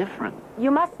entirely different. You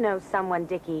must know someone,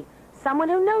 Dickie. Someone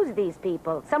who knows these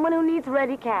people. Someone who needs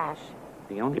ready cash.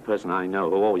 The only person I know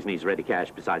who always needs ready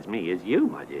cash besides me is you,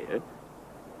 my dear.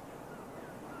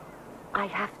 I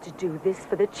have to do this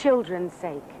for the children's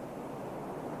sake.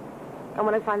 And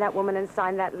when I find that woman and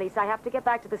sign that lease, I have to get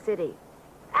back to the city.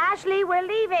 Ashley, we're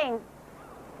leaving.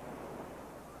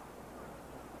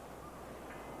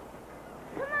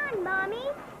 Come on, Mommy.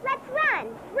 Let's run.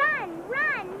 Run,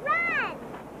 run, run!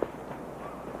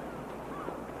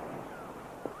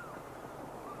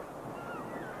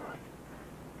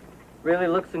 Really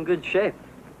looks in good shape.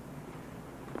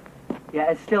 Yeah,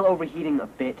 it's still overheating a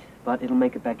bit, but it'll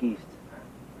make it back east.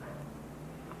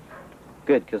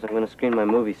 Good, because I'm going to screen my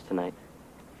movies tonight.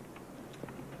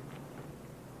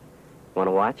 Want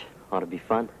to watch? Ought to be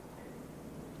fun.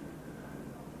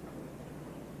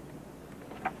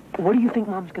 What do you think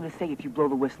Mom's gonna say if you blow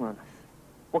the whistle on us?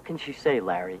 What can she say,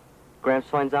 Larry? Gramps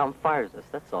finds out and fires us,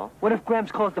 that's all. What if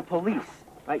Gramps calls the police?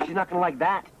 Right, she's not gonna like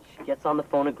that. She gets on the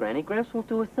phone to Granny, Gramps won't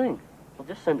do a thing. He'll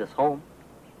just send us home.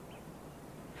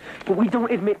 But we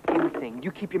don't admit anything.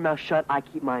 You keep your mouth shut, I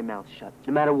keep my mouth shut.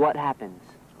 No matter what happens.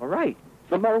 All right,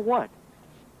 no matter what.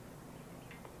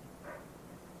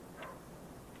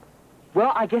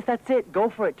 Well, I guess that's it. Go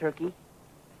for it, Turkey.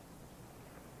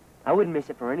 I wouldn't miss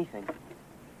it for anything.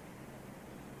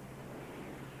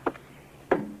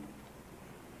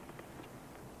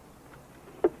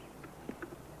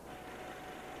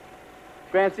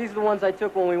 Gramps, these are the ones I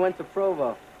took when we went to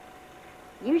Provo.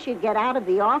 You should get out of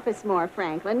the office more,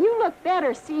 Franklin. You look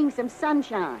better seeing some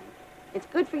sunshine. It's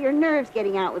good for your nerves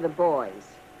getting out with the boys.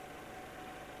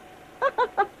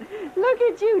 Look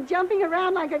at you jumping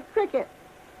around like a cricket.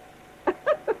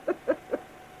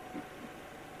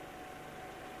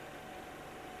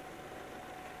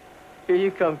 Here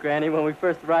you come, Granny, when we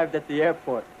first arrived at the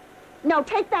airport. No,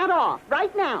 take that off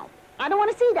right now. I don't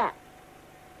want to see that.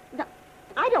 No,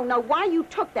 I don't know why you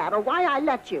took that or why I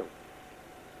let you.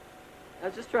 I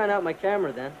was just trying out my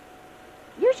camera then.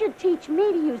 You should teach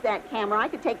me to use that camera. I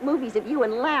could take movies of you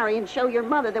and Larry and show your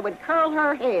mother that would curl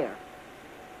her hair.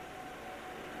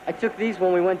 I took these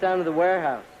when we went down to the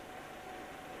warehouse.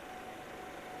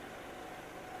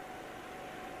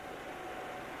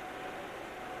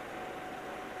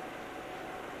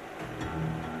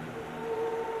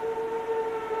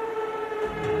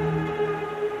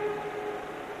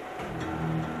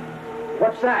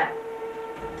 What's that?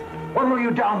 When were you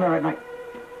down there at night?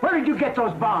 Where did you get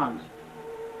those bonds?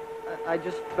 I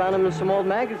just found them in some old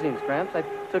magazines, Gramps. I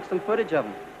took some footage of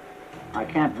them. I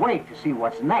can't wait to see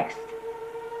what's next.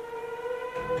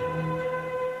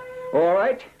 All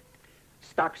right.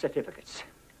 Stock certificates.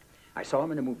 I saw them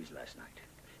in the movies last night.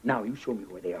 Now you show me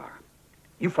where they are.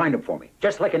 You find them for me,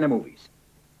 just like in the movies.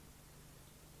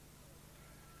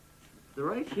 They're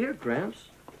right here, Gramps.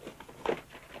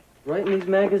 Right in these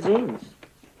magazines.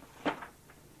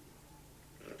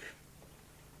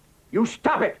 You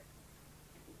stop it!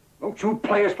 Don't you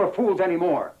play us for fools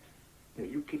anymore. Here,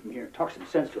 you keep them here and talk some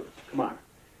sense to us. Come on.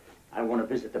 I want to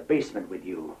visit the basement with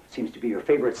you. Seems to be your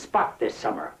favorite spot this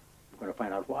summer. I'm going to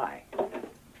find out why.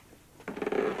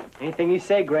 Anything you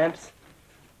say, Gramps.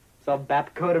 It's all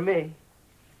Bapco to me.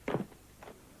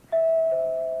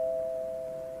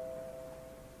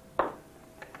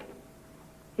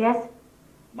 Yes?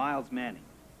 Miles Manning.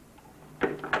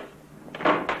 Come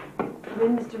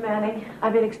in, Mr. Manning.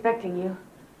 I've been expecting you.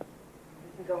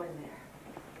 You can go in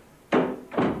there.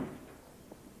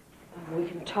 We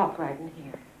can talk right in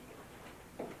here.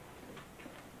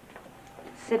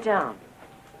 Sit down.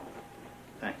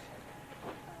 Thanks.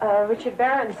 Richard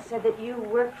Barron said that you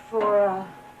work for a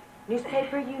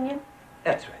newspaper union?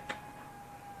 That's right.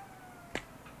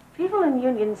 People in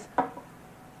unions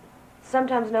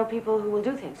sometimes know people who will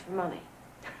do things for money.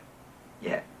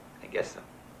 Yeah, I guess so.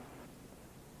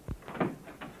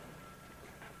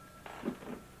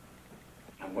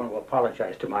 I'm going to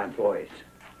apologize to my employees.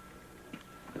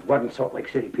 It wasn't Salt Lake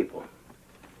City people.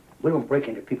 We don't break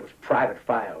into people's private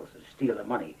files and steal their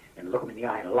money and look them in the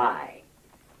eye and lie.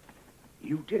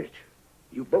 You did it.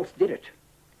 You both did it.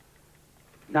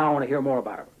 Now I want to hear more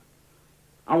about it.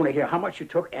 I want to hear how much you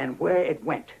took and where it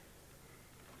went.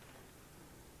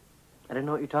 I don't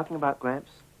know what you're talking about,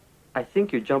 Gramps. I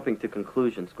think you're jumping to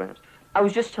conclusions, Gramps. I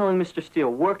was just telling Mr. Steele,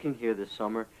 working here this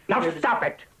summer... Now stop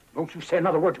it! Don't you say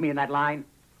another word to me in that line.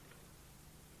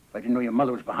 If I didn't know your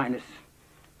mother was behind this,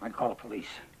 I'd call the police.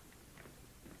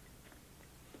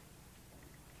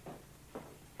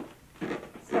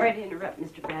 Sorry to interrupt,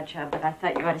 Mr. Bradshaw, but I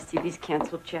thought you ought to see these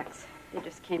canceled checks. They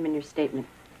just came in your statement.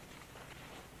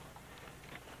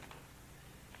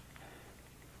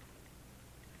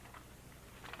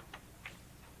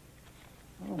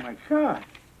 Oh, my God.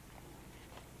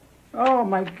 Oh,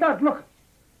 my God, look.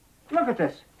 Look at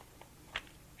this.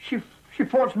 She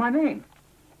forged my name.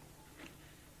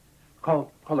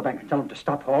 Call the bank and tell them to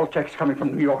stop all checks coming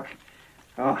from New York.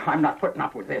 Oh, I'm not putting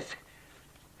up with this.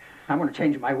 I'm going to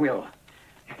change my will.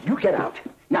 You get out.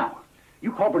 Now.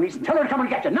 You call Bernice and tell her to come and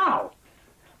get you. Now.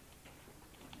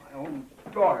 My own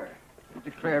daughter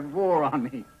declared war on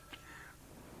me.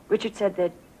 Richard said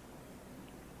that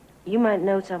you might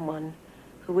know someone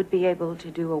who would be able to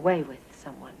do away with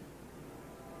someone.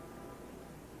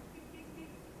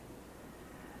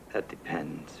 That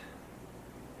depends.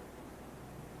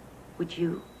 Would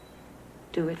you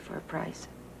do it for a price?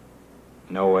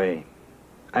 No way.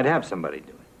 I'd have somebody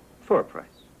do it. For a price.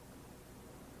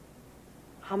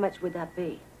 How much would that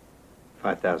be?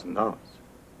 $5,000.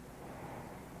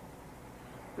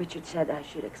 Richard said I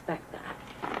should expect that.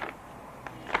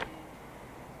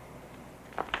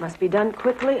 Must be done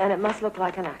quickly, and it must look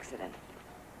like an accident.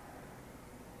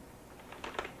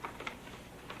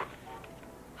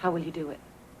 How will you do it?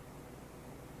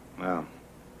 Well,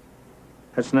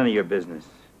 that's none of your business.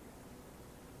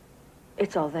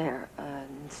 It's all there,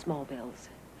 in small bills.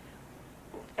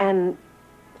 And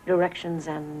directions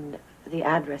and the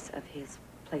address of his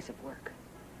place of work.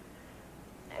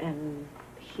 And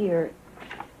here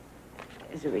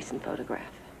is a recent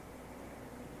photograph.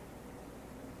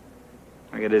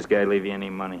 How could this guy leave you any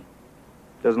money?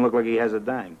 Doesn't look like he has a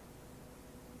dime.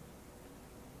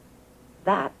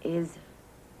 That is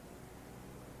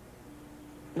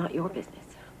not your business.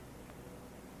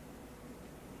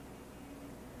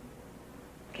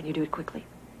 Can you do it quickly?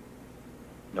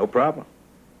 No problem.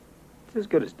 It's as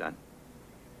good as done.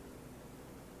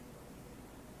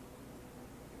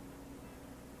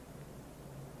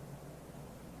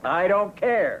 I don't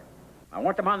care. I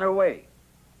want them on their way.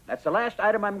 That's the last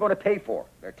item I'm going to pay for.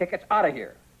 Their tickets out of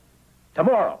here.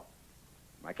 Tomorrow.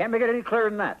 I can't make it any clearer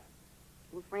than that.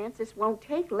 Well, Frances won't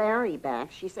take Larry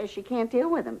back. She says she can't deal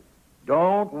with him.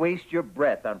 Don't waste your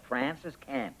breath on Frances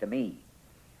Can't to me.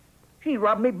 She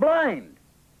robbed me blind.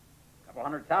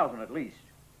 $200,000 at least.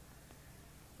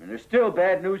 And there's still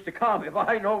bad news to come if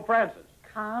I know Frances.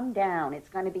 Calm down. It's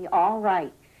going to be all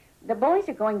right. The boys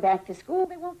are going back to school.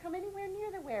 They won't come anywhere near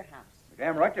the warehouse.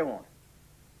 Damn right they won't.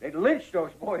 They'd lynch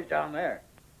those boys down there.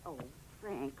 Oh,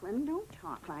 Franklin, don't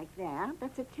talk like that.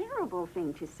 That's a terrible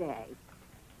thing to say.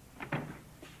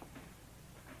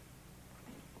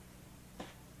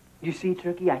 You see,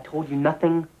 Turkey, I told you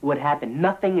nothing would happen.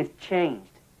 Nothing has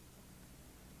changed.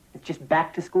 It's just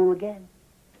back to school again.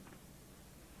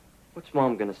 What's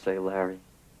Mom gonna say, Larry?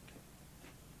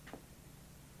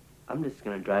 I'm just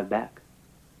gonna drive back.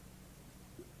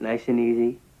 Nice and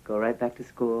easy. Go right back to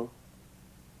school.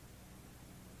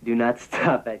 Do not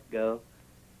stop at go.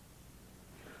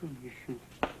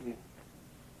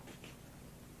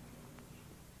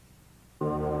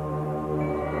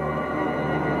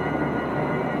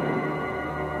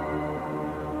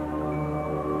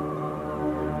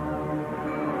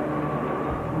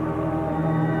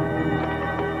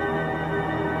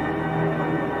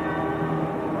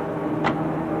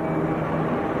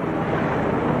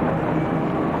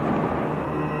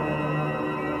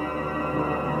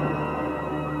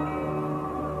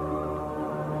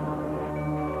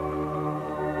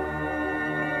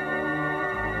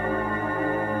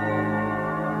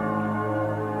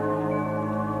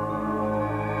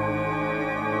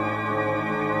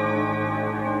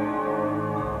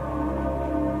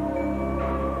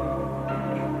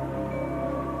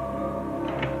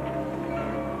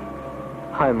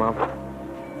 Hi, Mom.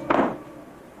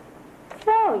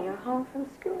 So, you're home from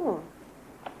school.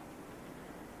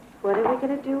 What are we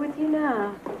going to do with you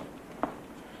now?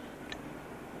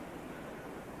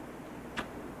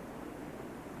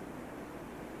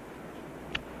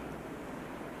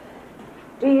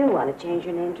 Do you want to change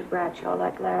your name to Bradshaw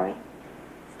like Larry?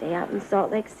 Stay out in Salt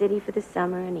Lake City for the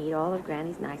summer and eat all of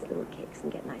Granny's nice little cakes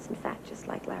and get nice and fat just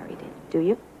like Larry did. Do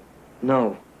you?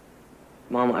 No.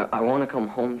 Mom, I want to come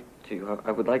home to you.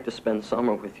 I would like to spend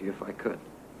summer with you if I could.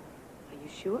 Are you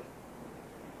sure?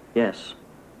 Yes.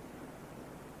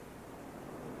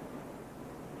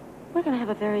 We're going to have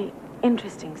a very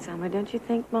interesting summer, don't you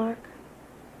think, Mark?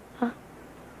 Huh?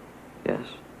 Yes.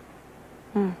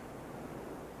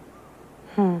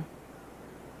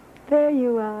 There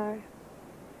you are.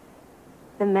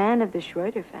 The man of the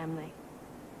Schroeder family.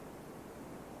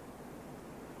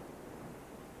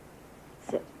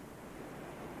 Sit.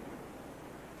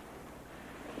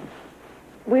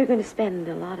 We're going to spend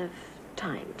a lot of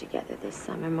time together this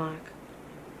summer, Mark.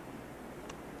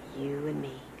 You and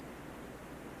me.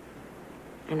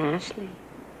 And Ashley.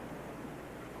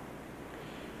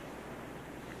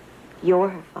 You're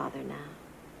her father now.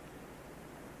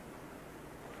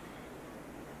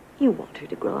 You want her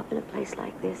to grow up in a place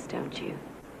like this, don't you?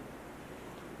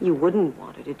 You wouldn't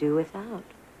want her to do without.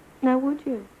 Now, would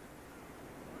you?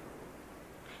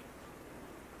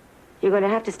 You're going to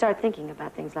have to start thinking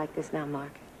about things like this now,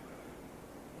 Mark.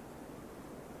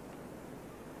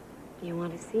 You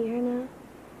want to see her now?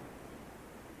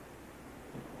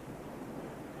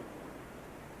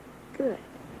 Good.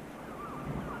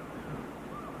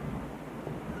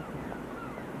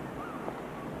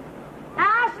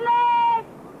 Ashley!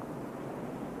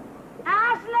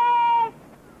 Ashley!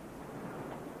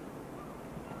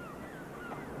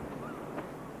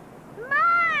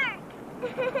 Mark!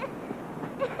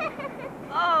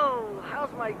 Oh,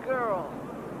 how's my girl?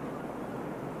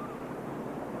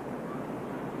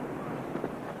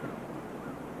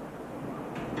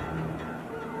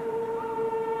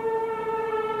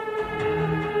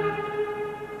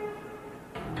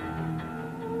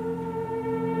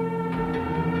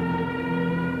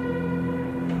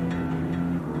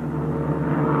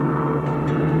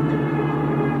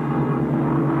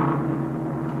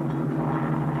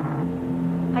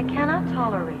 I cannot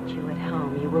tolerate you at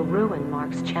home. You will ruin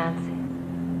Mark's chances.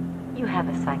 You have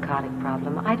a psychotic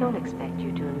problem. I don't expect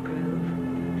you to improve.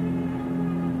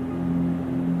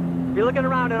 Be looking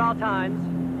around at all times.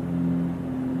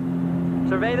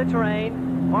 Survey the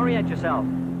terrain. Orient yourself.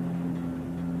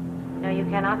 No, you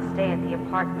cannot stay at the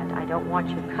apartment. I don't want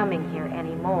you coming here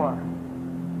anymore.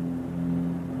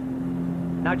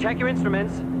 Now check your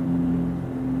instruments.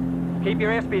 Keep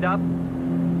your airspeed up.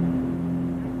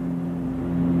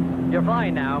 You're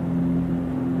flying now.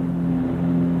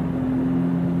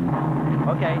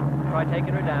 Okay, try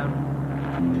taking her down.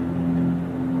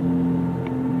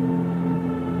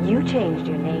 You changed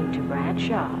your name to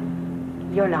Bradshaw.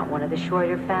 You're not one of the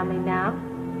Schroeder family now.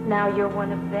 Now you're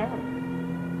one of them.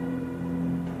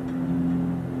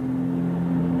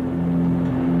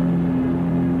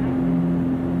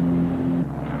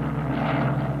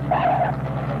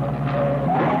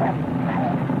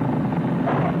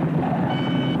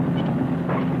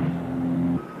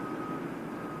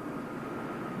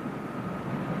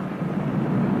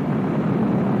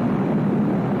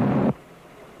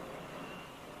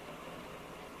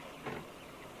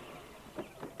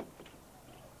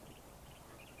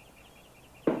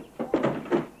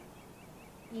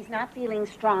 He's not feeling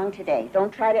strong today.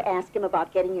 Don't try to ask him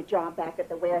about getting your job back at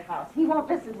the warehouse. He won't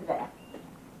listen to that.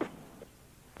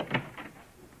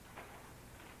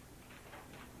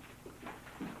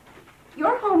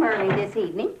 You're home early this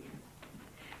evening.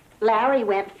 Larry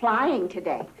went flying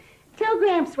today. Tell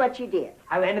Gramps what you did.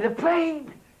 I landed the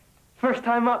plane. First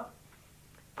time up.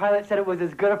 Pilot said it was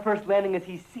as good a first landing as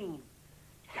he's seen.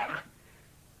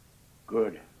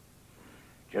 Good.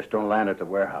 Just don't land at the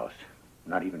warehouse.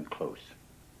 Not even close.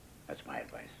 That's my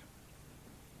advice.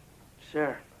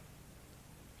 Sure.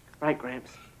 Right,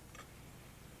 Gramps.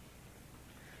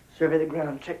 Survey the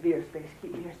ground, check the airspace,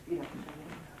 keep the airspeed up.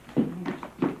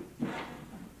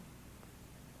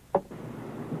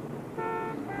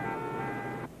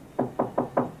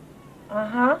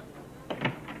 Uh-huh.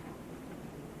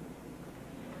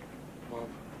 Mom,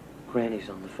 Granny's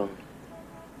on the phone.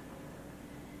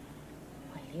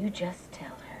 Well, you just tell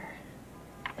her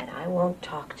that I won't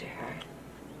talk to her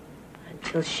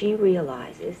until she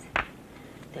realizes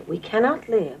that we cannot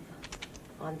live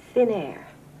on thin air.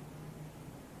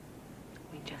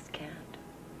 We just can't.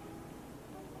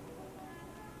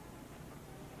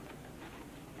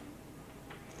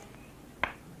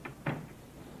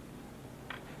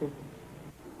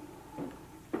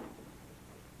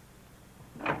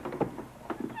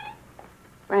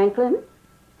 Franklin?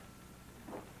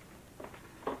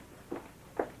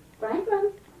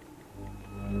 Franklin?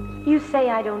 You say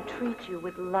I don't treat you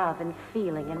with love and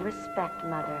feeling and respect,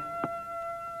 Mother.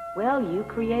 Well, you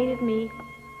created me.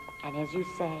 And as you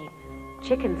say,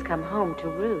 chickens come home to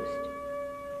roost.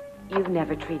 You've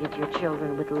never treated your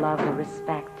children with love or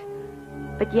respect.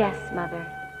 But yes, Mother,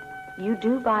 you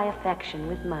do buy affection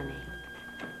with money.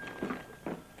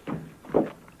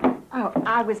 Oh,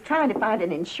 I was trying to find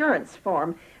an insurance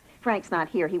form. Frank's not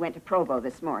here. He went to Provo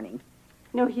this morning.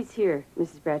 No, he's here,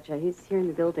 Mrs. Bradshaw. He's here in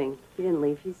the building. He didn't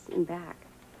leave. He's in back.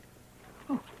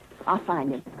 Oh, I'll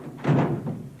find him.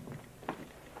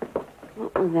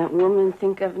 What will that woman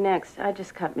think of next? I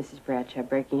just caught Mrs. Bradshaw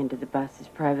breaking into the boss's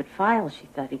private file. She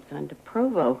thought he'd gone to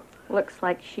Provo. Looks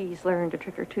like she's learned a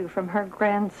trick or two from her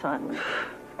grandson.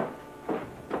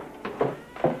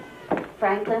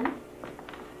 Franklin?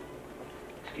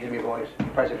 Excuse me, boys. The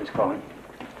president's calling.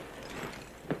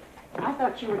 I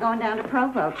thought you were going down to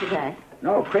Provo today.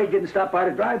 No, Craig didn't stop by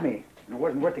to drive me. It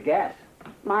wasn't worth the gas.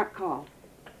 Mark called.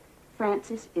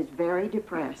 Frances is very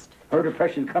depressed. Her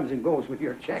depression comes and goes with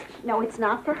your checks. No, it's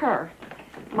not for her.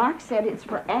 Mark said it's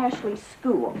for Ashley's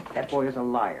school. That boy is a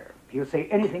liar. He'll say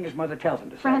anything his mother tells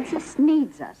him to say. Frances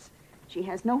needs us. She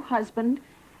has no husband.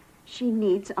 She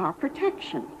needs our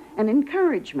protection and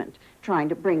encouragement, trying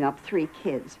to bring up 3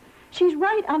 kids. She's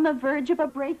right on the verge of a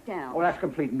breakdown. Oh, that's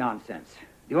complete nonsense.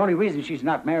 The only reason she's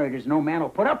not married is no man will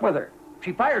put up with her.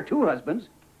 She fired 2 husbands.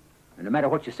 And no matter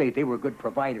what you say, they were good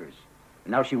providers.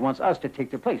 And now she wants us to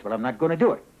take their place. Well, I'm not going to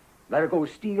do it. Let her go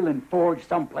steal and forge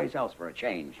someplace else for a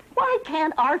change. Why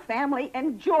can't our family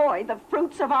enjoy the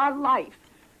fruits of our life?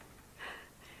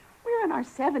 We're in our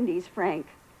 70s, Frank.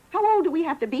 How old do we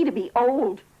have to be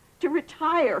old? To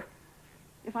retire?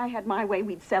 If I had my way,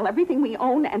 we'd sell everything we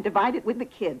own and divide it with the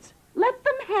kids. Let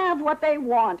them have what they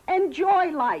want. Enjoy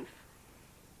life.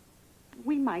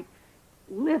 We might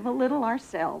live a little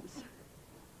ourselves.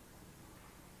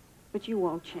 But you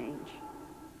won't change.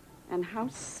 And how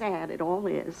sad it all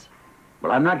is.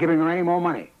 Well, I'm not giving her any more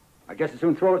money. I guess I'd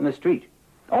soon throw it in the street.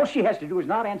 All she has to do is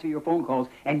not answer your phone calls,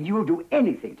 and you'll do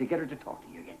anything to get her to talk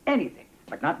to you again. Anything.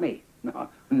 But not me. No,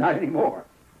 not anymore.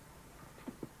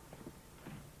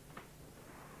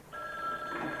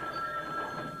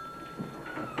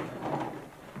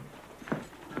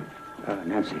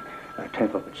 Nancy,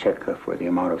 type up a check for the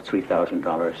amount of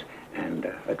 $3,000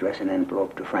 and address an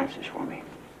envelope to Francis for me.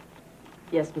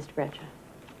 Yes, Mr. Bradshaw.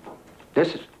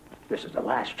 This is the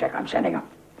last check I'm sending him.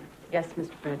 Yes,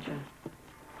 Mr. Bradshaw.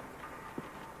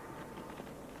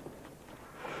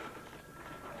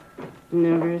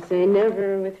 Never say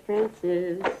never with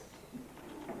Francis.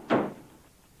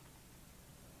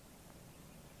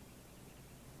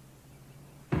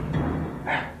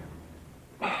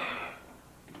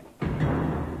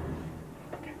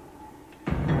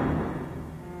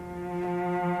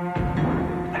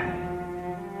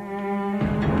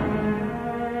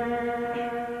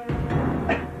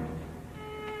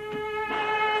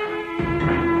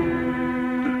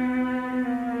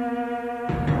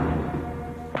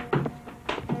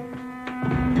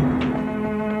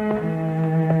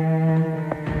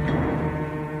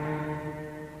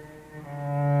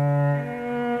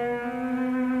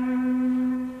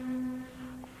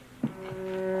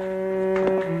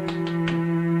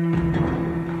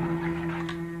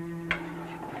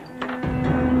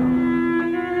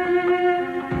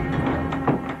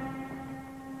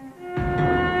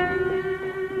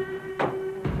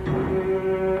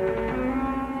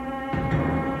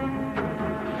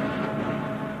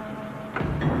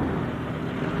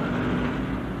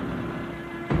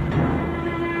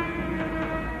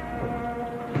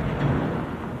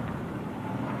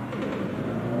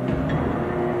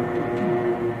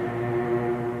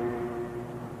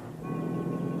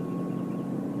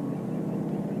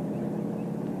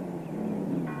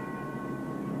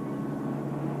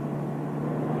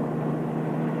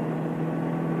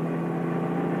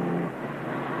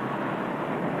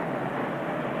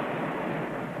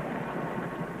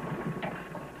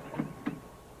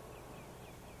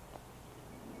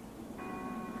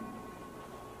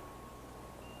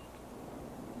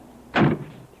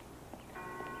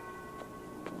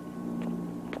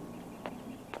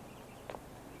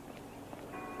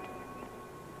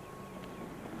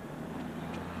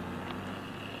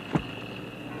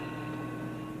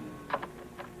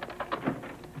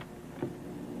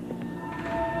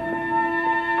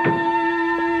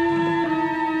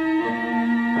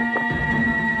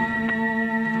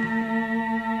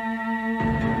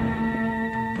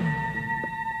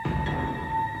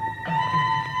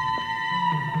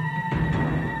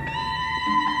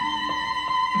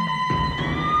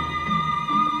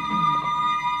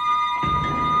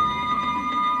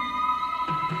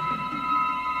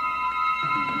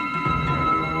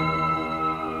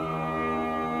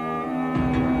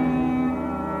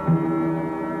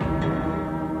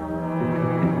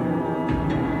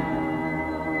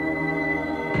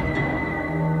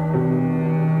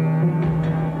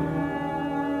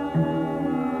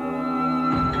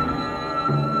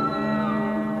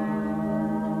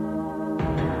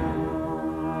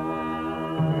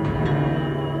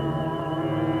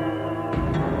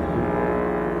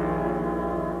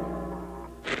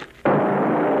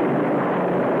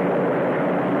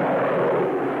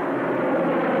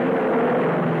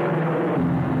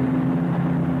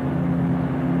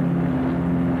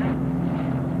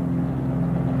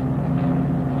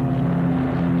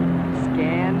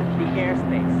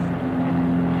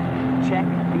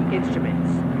 the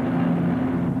instruments.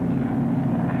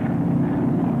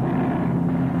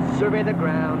 Survey the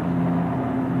ground.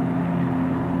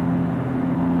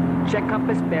 Check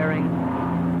compass bearing.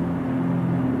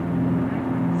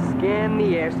 Scan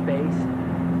the airspace.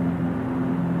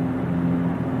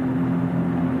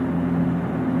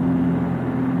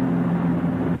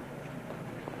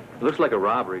 It looks like a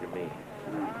robbery to me.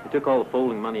 He took all the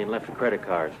folding money and left the credit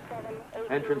cards.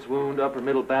 Entrance wound, upper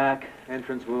middle back.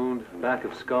 Entrance wound, back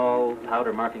of skull,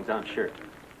 powder markings on shirt.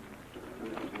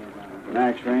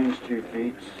 Max range, 2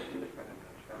 feet.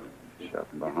 Shot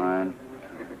from behind.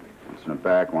 Once in the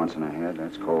back, once in the head.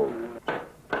 That's cold.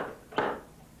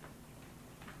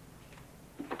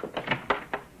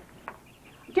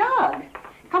 Doug,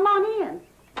 come on in.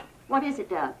 What is it,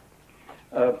 Doug?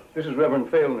 This is Reverend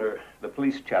Failner, the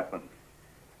police chaplain.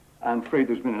 I'm afraid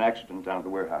there's been an accident down at the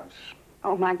warehouse.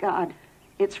 Oh, my God.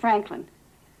 It's Franklin.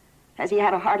 Has he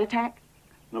had a heart attack?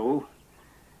 No,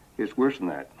 it's worse than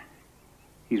that.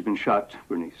 He's been shot,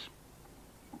 Bernice.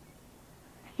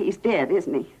 He's dead,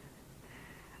 isn't he?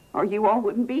 Or you all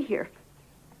wouldn't be here.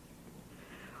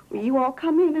 Will you all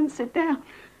come in and sit down?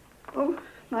 Oh,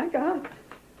 my God.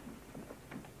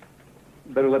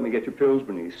 Better let me get your pills,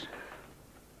 Bernice.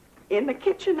 In the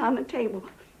kitchen on the table.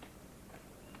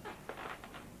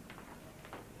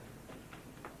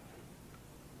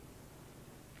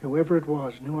 Whoever it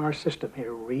was knew our system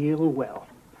here real well.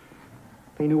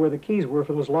 They knew where the keys were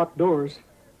for those locked doors.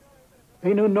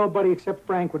 They knew nobody except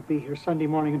Frank would be here Sunday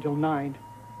morning until 9.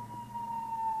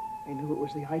 They knew it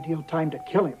was the ideal time to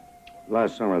kill him.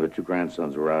 Last summer, the 2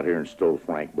 grandsons were out here and stole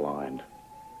Frank blind.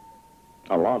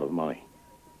 A lot of money.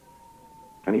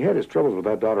 And he had his troubles with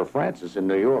that daughter Frances in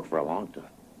New York for a long time.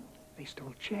 They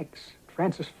stole checks.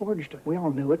 Francis forged them. We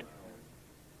all knew it.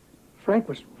 Frank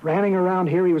was ranting around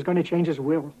here he was going to change his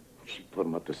will. She put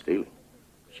him up to stealing.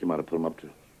 She might have put him up to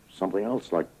something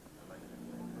else, like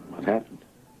what happened.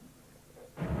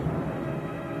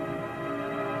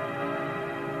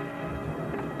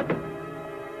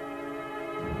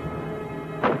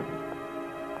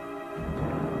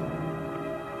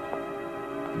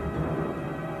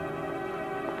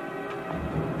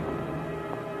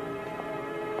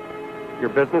 Your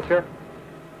business here?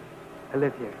 I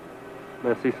live here.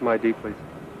 May I see some ID, please?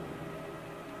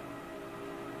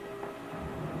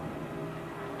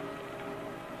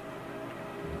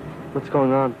 What's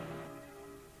going on?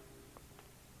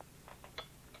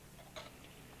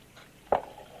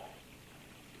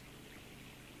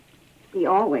 He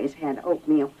always had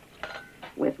oatmeal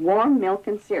with warm milk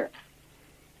and syrup.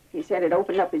 He said it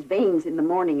opened up his veins in the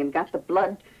morning and got the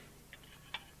blood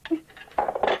to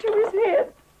his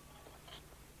head.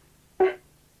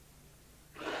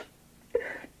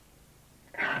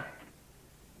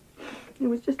 It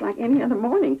was just like any other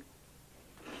morning.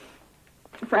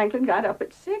 Franklin got up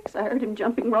at 6. I heard him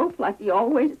jumping rope like he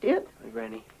always did. Hey,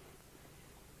 Granny.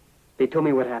 They told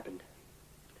me what happened.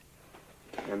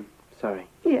 I'm sorry.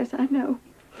 Yes, I know.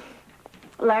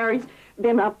 Larry's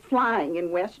been up flying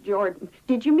in West Jordan.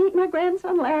 Did you meet my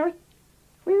grandson, Larry?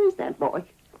 Where is that boy?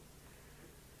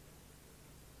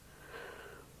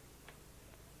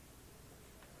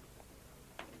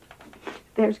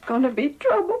 There's gonna be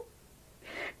trouble.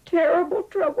 Terrible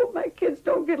trouble. My kids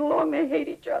don't get along. They hate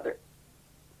each other.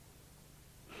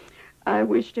 I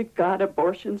wish to God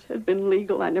abortions had been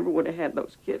legal. I never would have had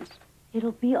those kids.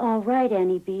 It'll be all right,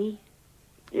 Annie B.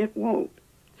 It won't.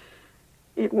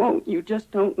 It won't. You just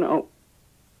don't know.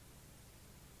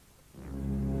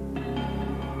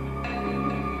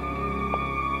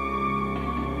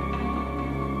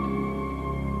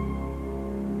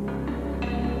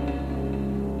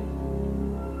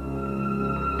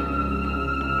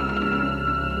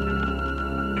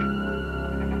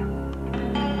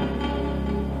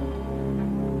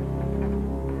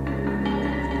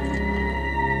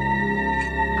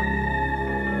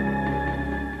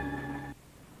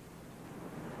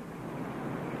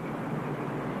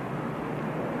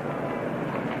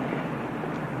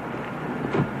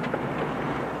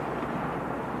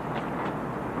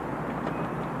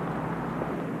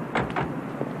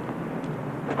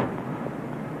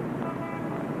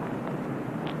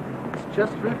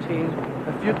 Just routine.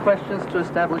 A few questions to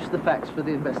establish the facts for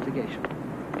the investigation.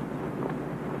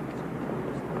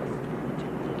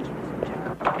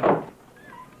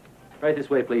 Right this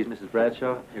way, please, Mrs.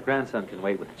 Bradshaw. Your grandson can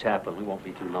wait with the chaplain. We won't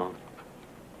be too long.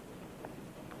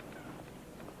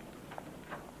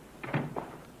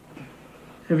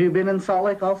 Have you been in Salt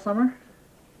Lake all summer?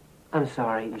 I'm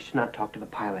sorry. You should not talk to the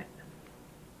pilot.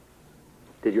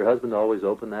 Did your husband always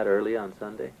open that early on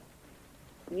Sunday?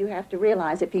 You have to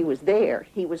realize if he was there,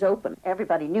 he was open.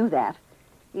 Everybody knew that.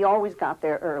 He always got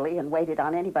there early and waited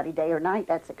on anybody day or night.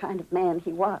 That's the kind of man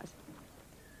he was.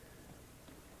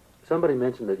 Somebody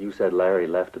mentioned that you said Larry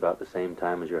left about the same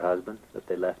time as your husband, that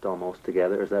they left almost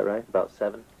together. Is that right? About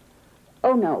 7?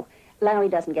 Oh, no. Larry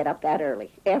doesn't get up that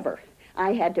early, ever.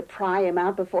 I had to pry him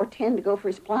out before 10 to go for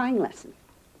his flying lesson.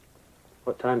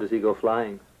 What time does he go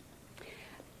flying?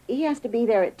 He has to be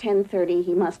there at 10:30.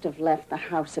 He must have left the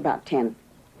house about 10.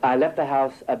 I left the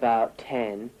house about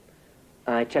 10.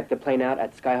 I checked the plane out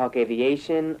at Skyhawk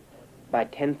Aviation by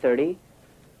 10:30.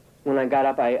 When I got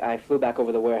up, I flew back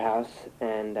over the warehouse,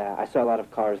 and I saw a lot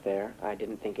of cars there. I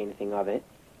didn't think anything of it.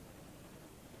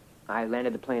 I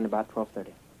landed the plane about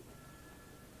 12:30.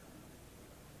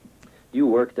 You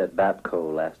worked at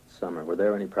Bapco last summer. Were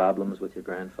there any problems with your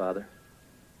grandfather?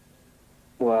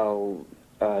 Well,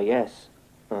 yes.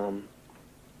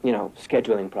 You know,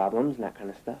 scheduling problems and that kind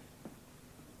of stuff.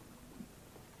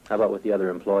 How about with the other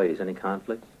employees? Any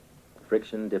conflicts?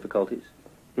 Friction? Difficulties?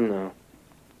 No.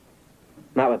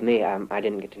 Not with me. I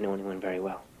didn't get to know anyone very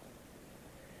well.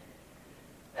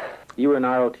 You were in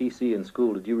ROTC in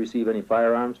school. Did you receive any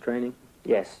firearms training?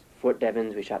 Yes. Fort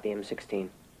Devens, we shot the M16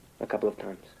 a couple of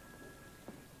times.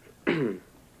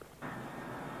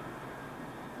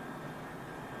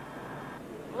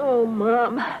 Oh,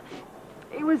 Mom.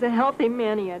 He was a healthy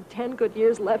man. He had 10 good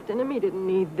years left in him. He didn't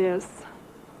need this.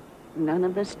 None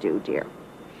of us do, dear.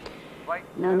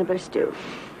 None of us do.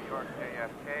 New York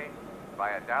JFK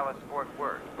via Dallas Fort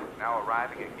Worth, now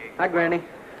arriving at gate. Hi, Granny.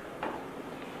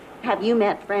 Have you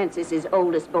met Francis's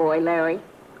oldest boy, Larry?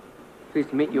 Pleased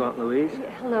to meet you, Aunt Louise.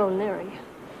 Yeah, hello, Larry.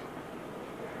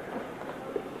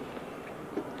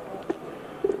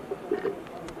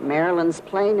 Marilyn's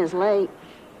plane is late.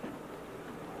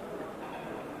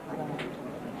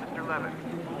 Mr. Levin,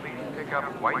 please pick up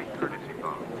white courtesy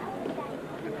phone.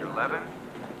 Mr. Levin,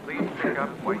 please pick up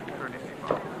white courtesy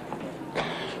phone.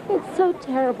 It's so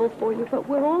terrible for you, but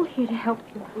we're all here to help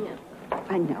you. Yeah.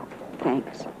 I know.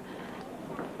 Thanks.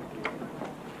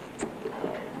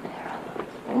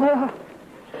 Well,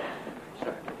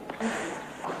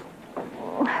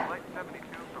 Flight 72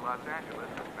 for Los Angeles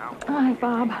is now... hi,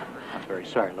 Bob. I'm very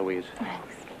sorry, Louise.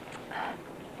 Thanks.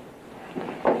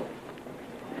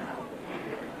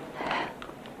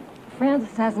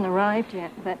 Francis hasn't arrived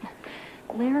yet, but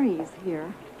Larry is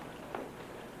here.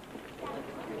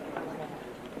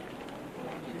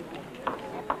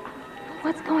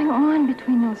 What's going on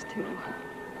between those two?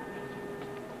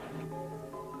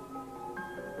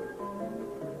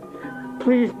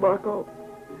 Please, Marco.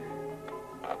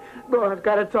 No, I've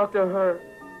got to talk to her.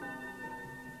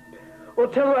 Well,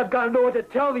 tell her I've got to know what to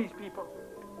tell these people.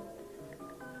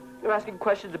 They're asking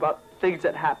questions about things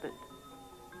that happened.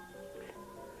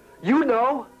 You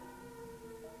know.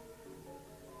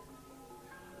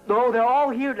 No, they're all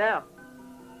here now.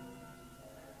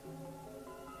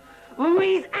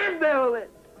 Louise and Marilyn.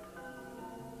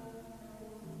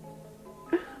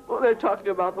 Well, they're talking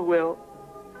about the will.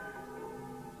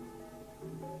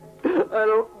 I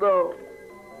don't know.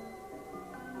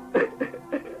 I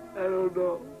don't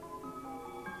know.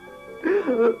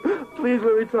 Please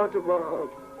let me talk to Mom.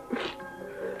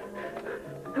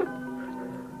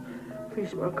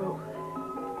 Please, Marco.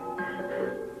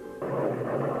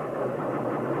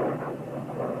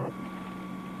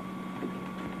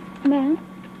 Ma'am,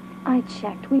 I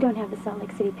checked. We don't have the Salt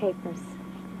Lake City papers.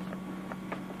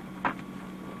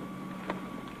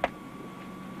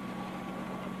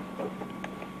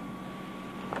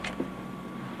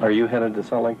 Are you headed to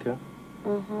Salt Lake, too?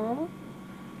 Mm-hmm.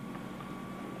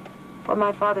 For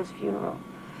my father's funeral.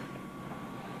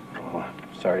 Oh, I'm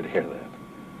sorry to hear that.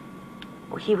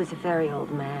 Well, he was a very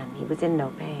old man. He was in no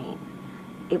pain.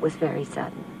 It was very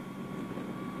sudden.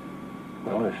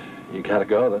 Well, if you gotta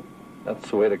go, that's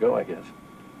the way to go, I guess.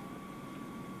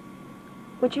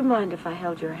 Would you mind if I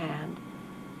held your hand?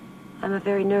 I'm a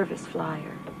very nervous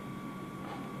flyer.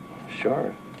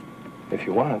 Sure, if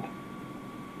you want.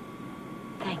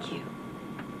 Thank you.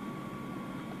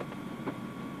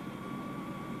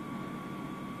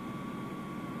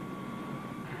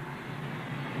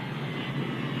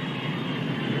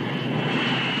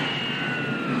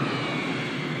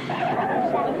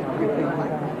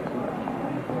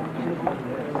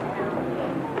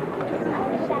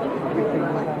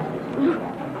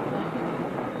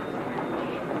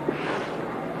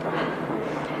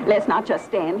 Let's not just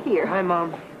stand here. Hi,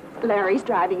 Mom. Larry's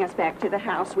driving us back to the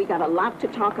house. We got a lot to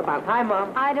talk about. Hi,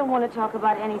 Mom. I don't want to talk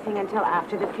about anything until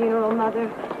after the funeral, Mother.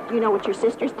 You know what your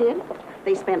sisters did?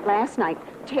 They spent last night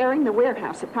tearing the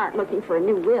warehouse apart looking for a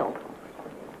new will.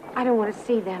 I don't want to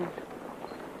see them.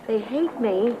 They hate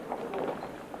me.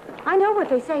 I know what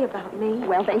they say about me.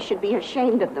 Well, they should be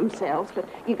ashamed of themselves, but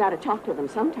you got to talk to them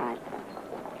sometime.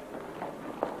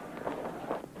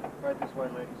 Right this way,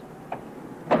 ladies.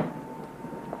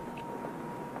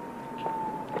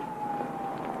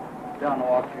 Down the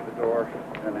walk through the door,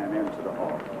 and then into the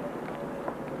hall.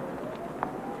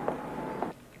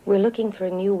 We're looking for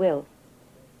a new will.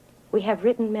 We have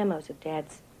written memos of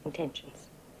Dad's intentions.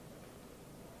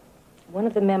 One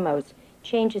of the memos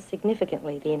changes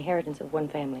significantly the inheritance of one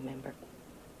family member,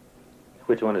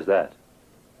 Which one is that?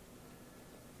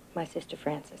 my sister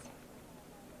Frances.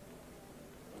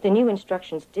 The new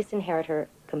instructions disinherit her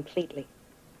completely.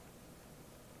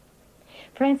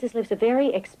 Frances lives a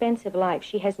very expensive life.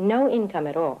 She has no income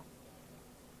at all.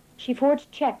 She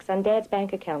forged checks on Dad's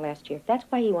bank account last year. That's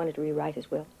why he wanted to rewrite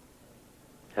his will.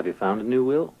 Have you found a new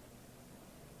will?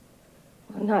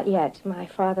 Well, not yet. My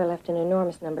father left an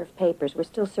enormous number of papers. We're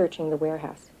still searching the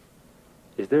warehouse.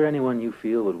 Is there anyone you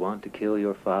feel would want to kill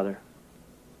your father?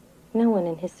 No one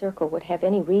in his circle would have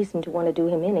any reason to want to do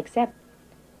him in except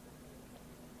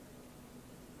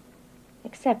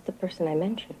the person I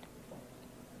mentioned.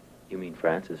 You mean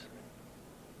Frances?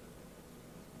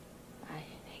 I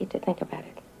hate to think about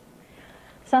it.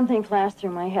 Something flashed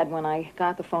through my head when I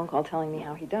got the phone call telling me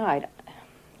how he died.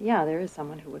 Yeah, there is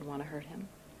someone who would want to hurt him.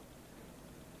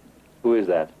 Who is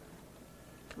that?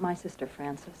 My sister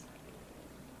Frances.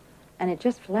 And it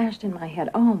just flashed in my head,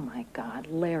 oh my God,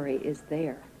 Larry is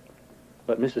there.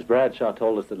 But Mrs. Bradshaw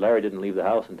told us that Larry didn't leave the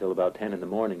house until about 10 in the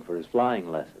morning for his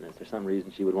flying lesson. Is there some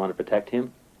reason she would want to protect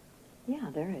him? Yeah,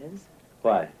 there is.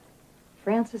 Why?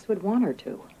 Frances would want her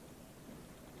to.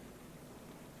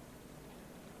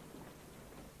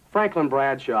 Franklin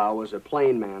Bradshaw was a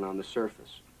plain man on the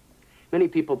surface. Many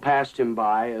people passed him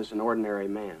by as an ordinary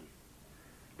man,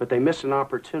 but they missed an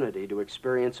opportunity to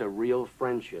experience a real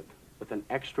friendship with an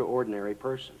extraordinary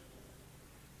person.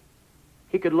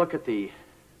 He could look at the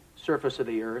surface of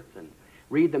the earth and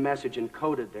read the message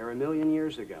encoded there 1,000,000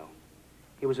 years ago.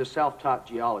 He was a self-taught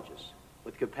geologist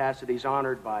with capacities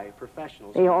honored by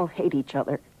professionals. They all hate each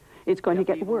other. It's going to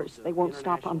get worse. They won't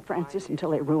stop on Francis until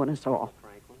they ruin us all.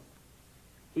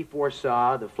 He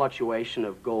foresaw the fluctuation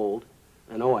of gold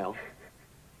and oil,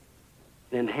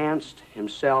 and enhanced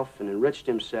himself and enriched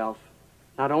himself,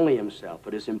 not only himself,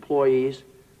 but his employees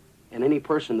and any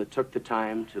person that took the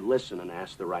time to listen and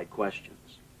ask the right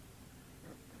questions.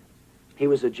 He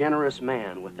was a generous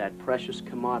man with that precious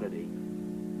commodity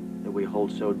that we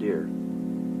hold so dear,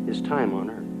 his time on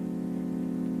earth.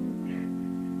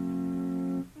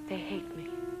 They hate me.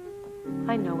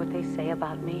 I know what they say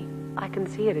about me. I can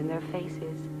see it in their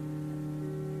faces.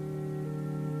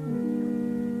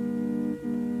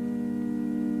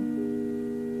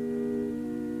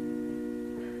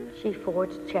 She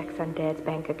forged checks on Dad's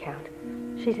bank account.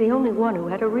 She's the only one who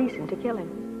had a reason to kill him.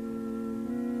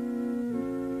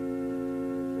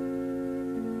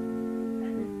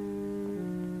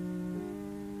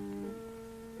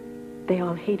 They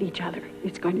all hate each other.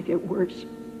 It's going to get worse.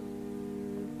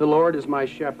 The Lord is my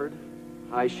shepherd,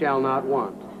 I shall not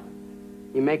want.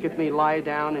 He maketh me lie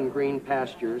down in green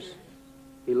pastures.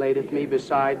 He ladeth me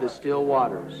beside the still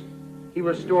waters. He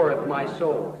restoreth my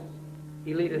soul.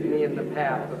 He leadeth me in the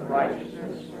path of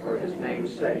righteousness for his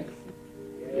name's sake.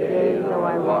 Yea, though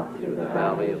I walk through the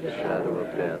valley of the shadow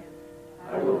of death,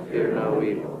 I will fear no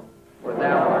evil, for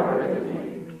thou art with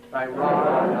me. Thy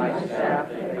rod and thy staff,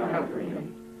 they comfort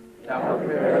me. Thou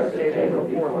preparest a table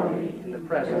before me in the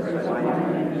presence of my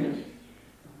enemies.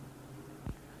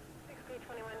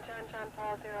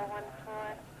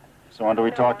 So when do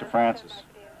we talk to Frances?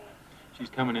 She's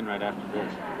coming in right after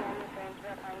this.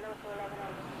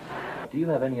 Do you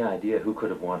have any idea who could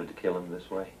have wanted to kill him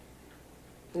this way?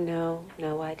 No,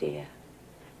 no idea.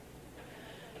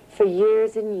 For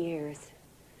years and years,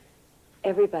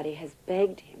 everybody has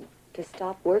begged him to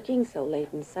stop working so late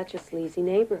in such a sleazy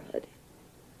neighborhood.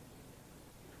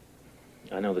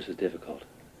 I know this is difficult.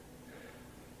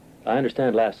 I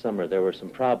understand last summer there were some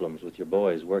problems with your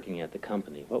boys working at the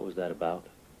company. What was that about?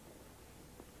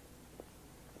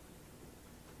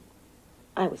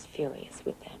 I was furious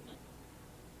with them.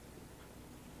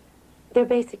 They're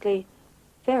basically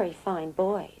very fine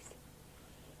boys.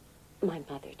 My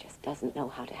mother just doesn't know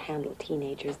how to handle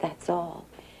teenagers, that's all.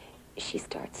 She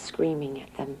starts screaming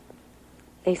at them.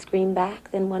 They scream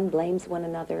back, then one blames one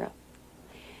another.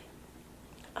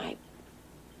 I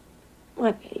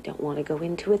really don't want to go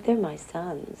into it. They're my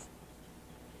sons.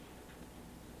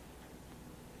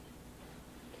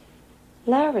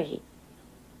 Larry.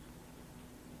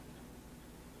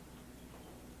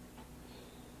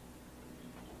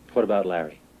 What about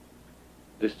Larry?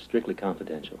 This is strictly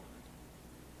confidential.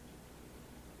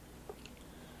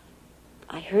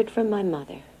 I heard from my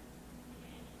mother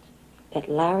that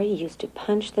Larry used to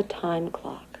punch the time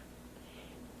clock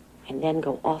and then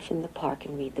go off in the park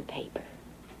and read the paper.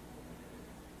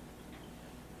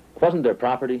 Wasn't their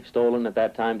property stolen at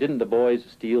that time? Didn't the boys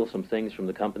steal some things from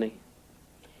the company?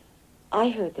 I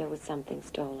heard there was something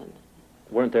stolen.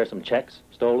 Weren't there some checks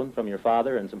stolen from your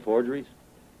father and some forgeries?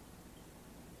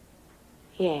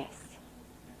 Yes.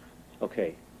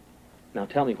 Okay. Now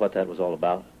tell me what that was all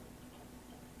about.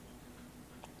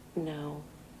 No.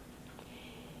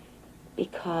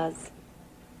 Because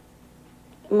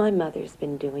my mother's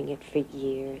been doing it for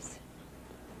years.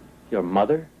 Your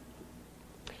mother?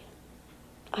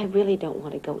 I really don't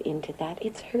want to go into that.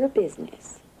 It's her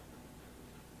business.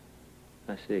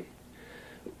 I see.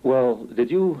 Well,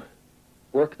 did you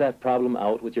work that problem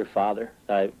out with your father?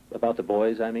 About the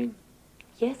boys, I mean?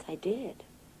 Yes, I did.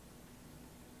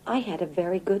 I had a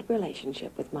very good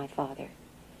relationship with my father.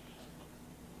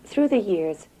 Through the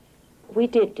years, we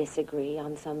did disagree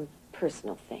on some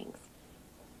personal things.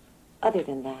 Other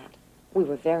than that, we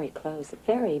were very close,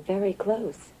 very, very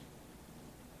close.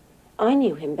 I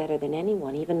knew him better than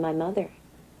anyone, even my mother.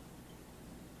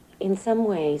 In some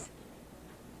ways,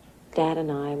 Dad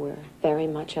and I were very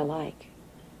much alike.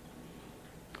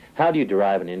 How do you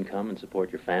derive an income and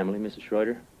support your family, Mrs.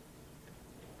 Schroeder?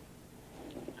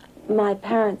 My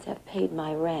parents have paid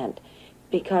my rent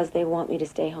because they want me to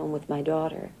stay home with my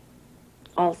daughter.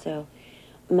 Also,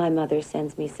 my mother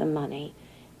sends me some money,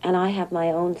 and I have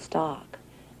my own stock.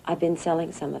 I've been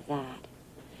selling some of that.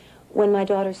 When my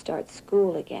daughter starts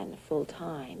school again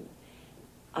full-time,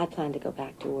 I plan to go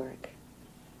back to work.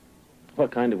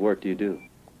 What kind of work do you do?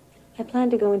 I plan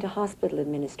to go into hospital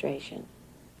administration.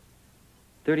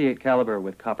 .38 caliber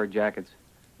with copper jackets,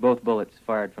 both bullets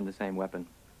fired from the same weapon.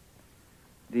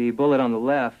 The bullet on the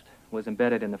left was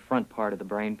embedded in the front part of the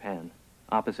brain pan,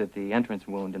 opposite the entrance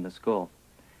wound in the skull.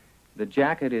 The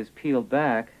jacket is peeled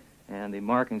back, and the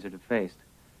markings are defaced.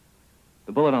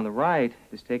 The bullet on the right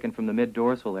is taken from the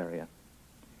mid-dorsal area.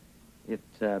 It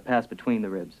passed between the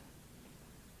ribs.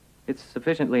 It's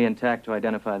sufficiently intact to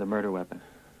identify the murder weapon.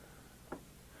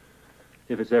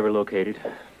 If it's ever located.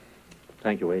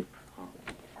 Thank you, Wade.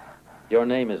 Your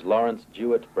name is Lawrence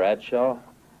Jewett Bradshaw?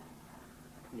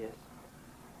 Yes.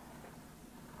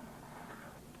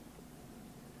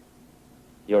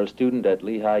 You're a student at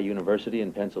Lehigh University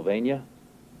in Pennsylvania?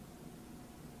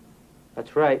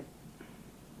 That's right.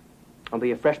 I'll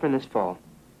be a freshman this fall.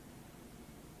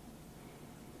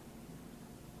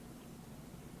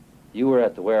 You were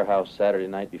at the warehouse Saturday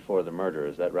night before the murder,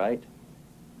 is that right?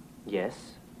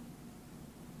 Yes.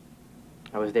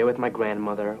 I was there with my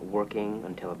grandmother, working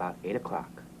until about 8 o'clock.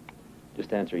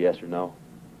 Just answer yes or no.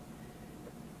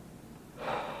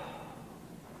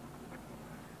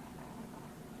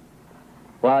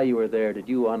 While you were there, did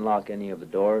you unlock any of the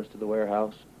doors to the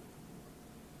warehouse?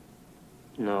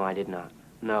 No, I did not.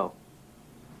 No.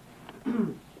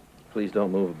 Please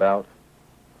don't move about.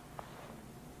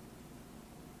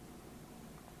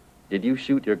 Did you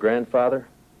shoot your grandfather?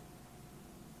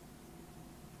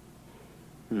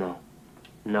 No.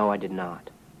 No, I did not.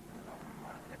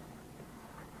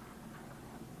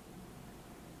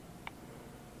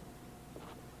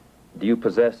 Do you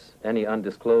possess any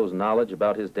undisclosed knowledge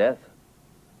about his death?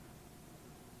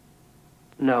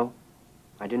 No,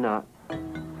 I do not.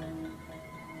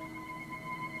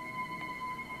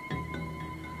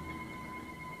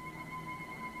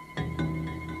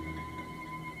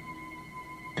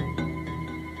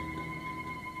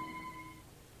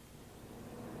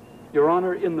 Your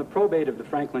Honor, in the probate of the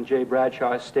Franklin J.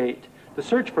 Bradshaw estate, the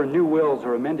search for new wills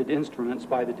or amended instruments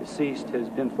by the deceased has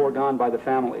been foregone by the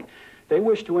family. They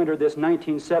wish to enter this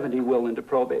 1970 will into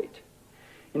probate.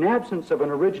 In absence of an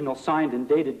original signed and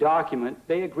dated document,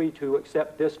 they agree to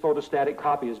accept this photostatic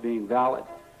copy as being valid.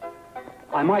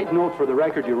 I might note for the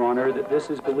record, Your Honor, that this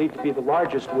is believed to be the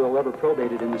largest will ever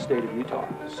probated in the state of Utah.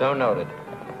 So noted.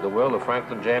 The will of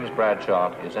Franklin James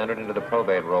Bradshaw is entered into the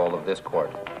probate roll of this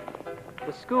court.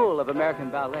 The School of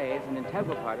American Ballet is an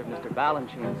integral part of Mr.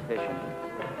 Balanchine's vision.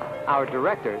 Our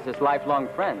director is his lifelong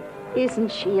friend.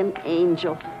 Isn't she an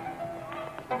angel?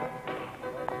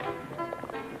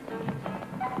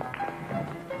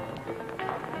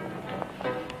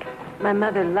 My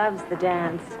mother loves the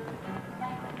dance.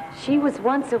 She was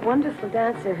once a wonderful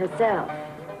dancer herself.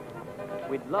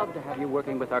 We'd love to have you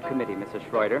working with our committee, Mrs.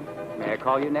 Schroeder. May I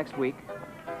call you next week?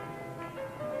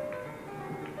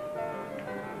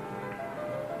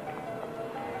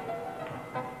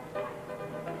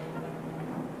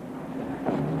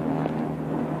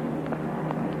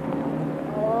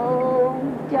 Oh,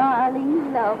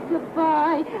 darling, love,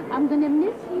 goodbye. I'm gonna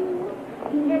miss you.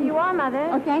 Here you are, Mother.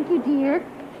 Oh, thank you, dear.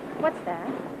 What's that?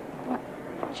 What?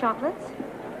 Chocolates?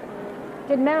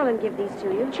 Did Marilyn give these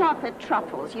to you? Chocolate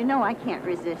truffles. You know I can't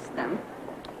resist them.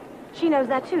 She knows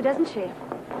that too, doesn't she?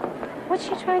 What's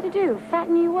she trying to do?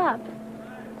 Fatten you up?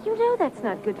 You know that's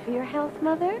not good for your health,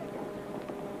 Mother.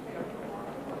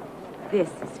 This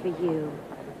is for you.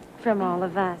 From all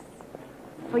of us.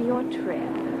 For your trip.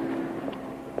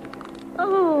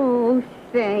 Oh,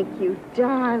 thank you,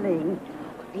 darling.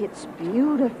 It's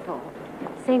beautiful.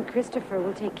 St. Christopher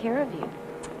will take care of you.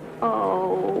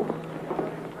 Oh.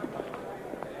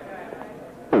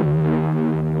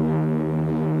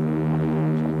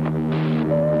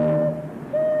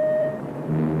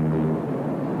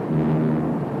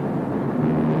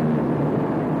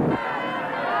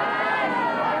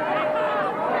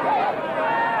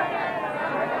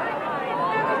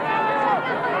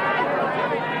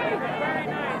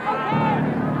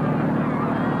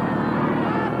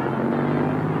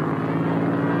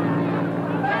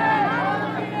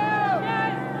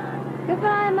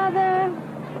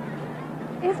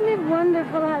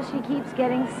 She keeps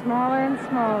getting smaller and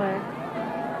smaller.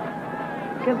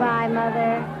 Goodbye,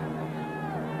 Mother.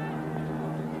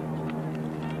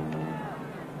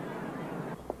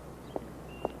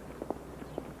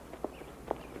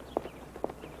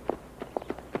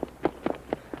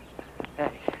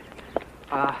 Hey,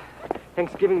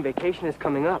 Thanksgiving vacation is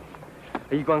coming up.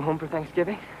 Are you going home for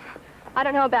Thanksgiving? I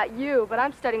don't know about you, but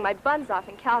I'm studying my buns off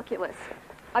in calculus.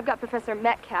 I've got Professor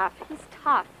Metcalf. He's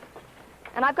tough.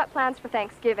 And I've got plans for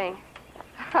Thanksgiving.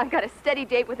 I've got a steady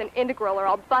date with an integral or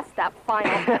I'll bust that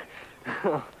final.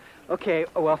 Okay,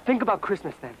 well, think about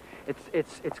Christmas then.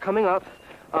 It's coming up.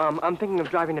 I'm thinking of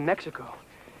driving to Mexico.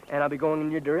 And I'll be going in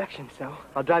your direction, so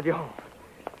I'll drive you home.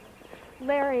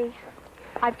 Larry,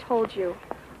 I've told you.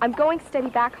 I'm going steady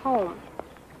back home.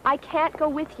 I can't go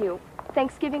with you,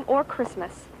 Thanksgiving or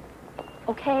Christmas.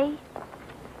 Okay?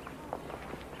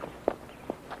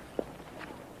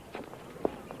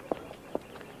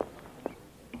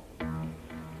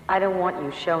 I don't want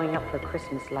you showing up for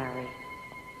Christmas, Larry.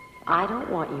 I don't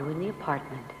want you in the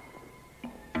apartment.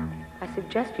 I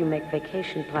suggest you make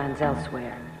vacation plans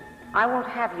elsewhere. I won't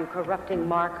have you corrupting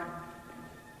Mark.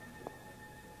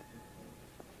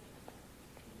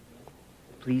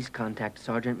 Please contact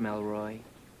Sergeant Melroy,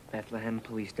 Bethlehem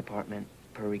Police Department,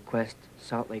 per request,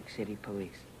 Salt Lake City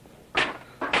Police.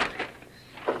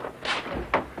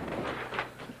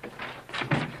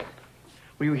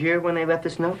 Were you here when they left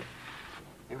this note?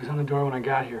 It was on the door when I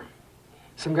got here.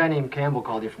 Some guy named Campbell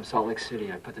called you from Salt Lake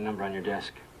City. I put the number on your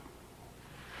desk.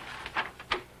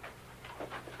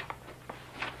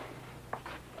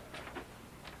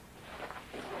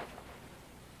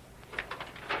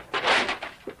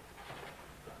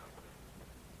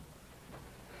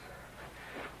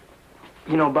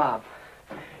 You know, Bob,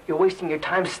 you're wasting your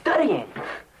time studying.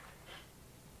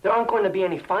 There aren't going to be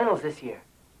any finals this year.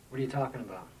 What are you talking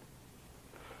about?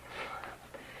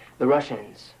 The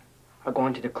Russians are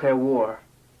going to declare war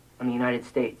on the United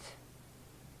States.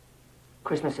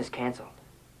 Christmas is canceled.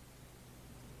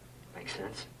 Makes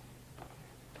sense.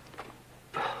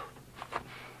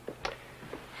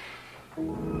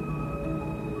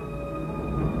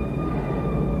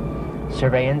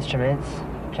 Survey instruments,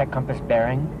 check compass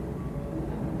bearing.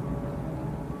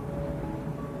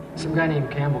 Some guy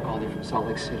named Campbell called you from Salt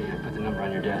Lake City. I put the number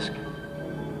on your desk.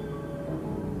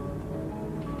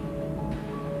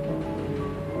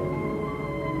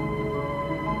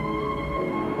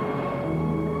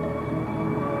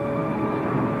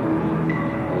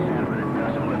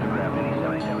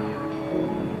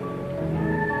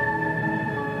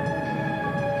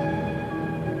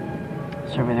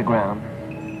 Survey the ground.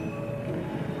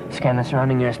 Scan the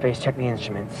surrounding airspace, check the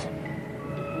instruments.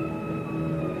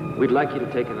 We'd like you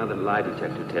to take another lie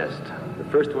detector test. The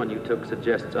first one you took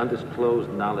suggests undisclosed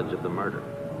knowledge of the murder.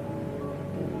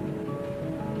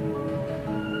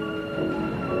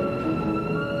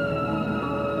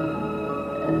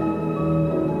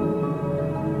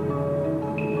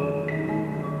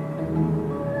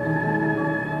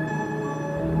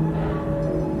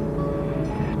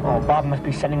 Oh, Bob must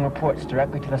be sending reports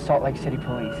directly to the Salt Lake City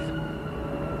Police.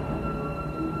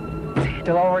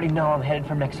 They'll already know I'm headed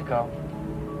for Mexico.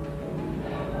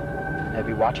 They'll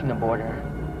be watching the border,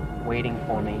 waiting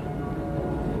for me.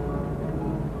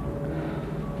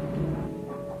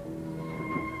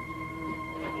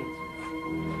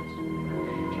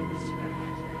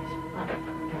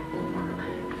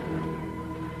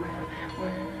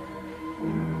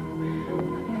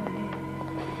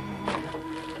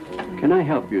 Can I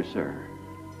help you, sir?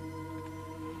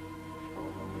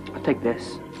 I'll take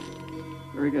this,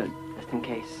 Very good. just in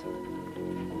case.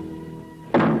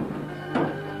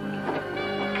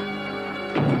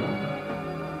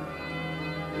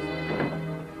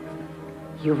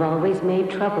 You've always made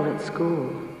trouble at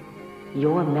school.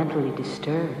 You're mentally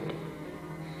disturbed.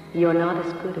 You're not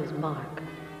as good as Mark.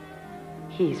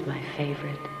 He's my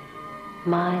favorite.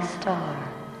 My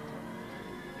star.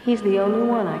 He's the only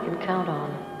one I can count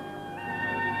on.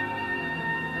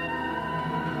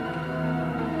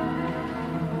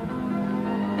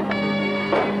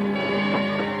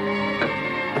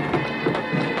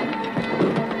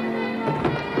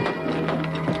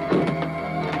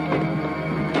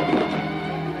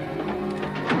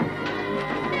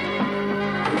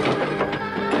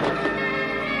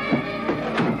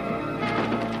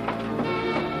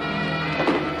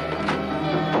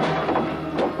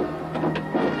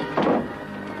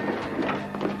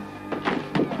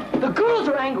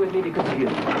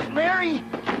 Mary,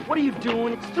 what are you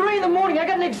doing? It's 3 in the morning. I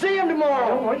got an exam tomorrow.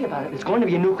 Don't worry about it. It's going to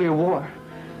be a nuclear war.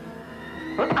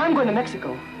 I'm going to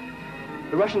Mexico.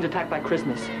 The Russians attack by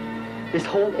Christmas. This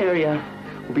whole area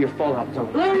will be a fallout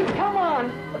zone. Larry, come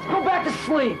on. Let's go back to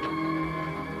sleep.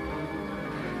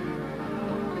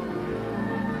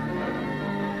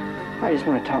 I just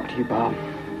want to talk to you, Bob.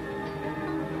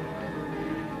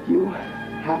 You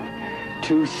have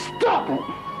to stop it.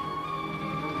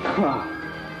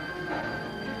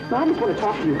 I just want to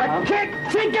talk to you, Bob. I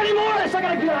can't take any more of this. I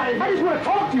gotta get out of here. I just want to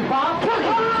talk to you,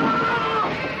 Bob.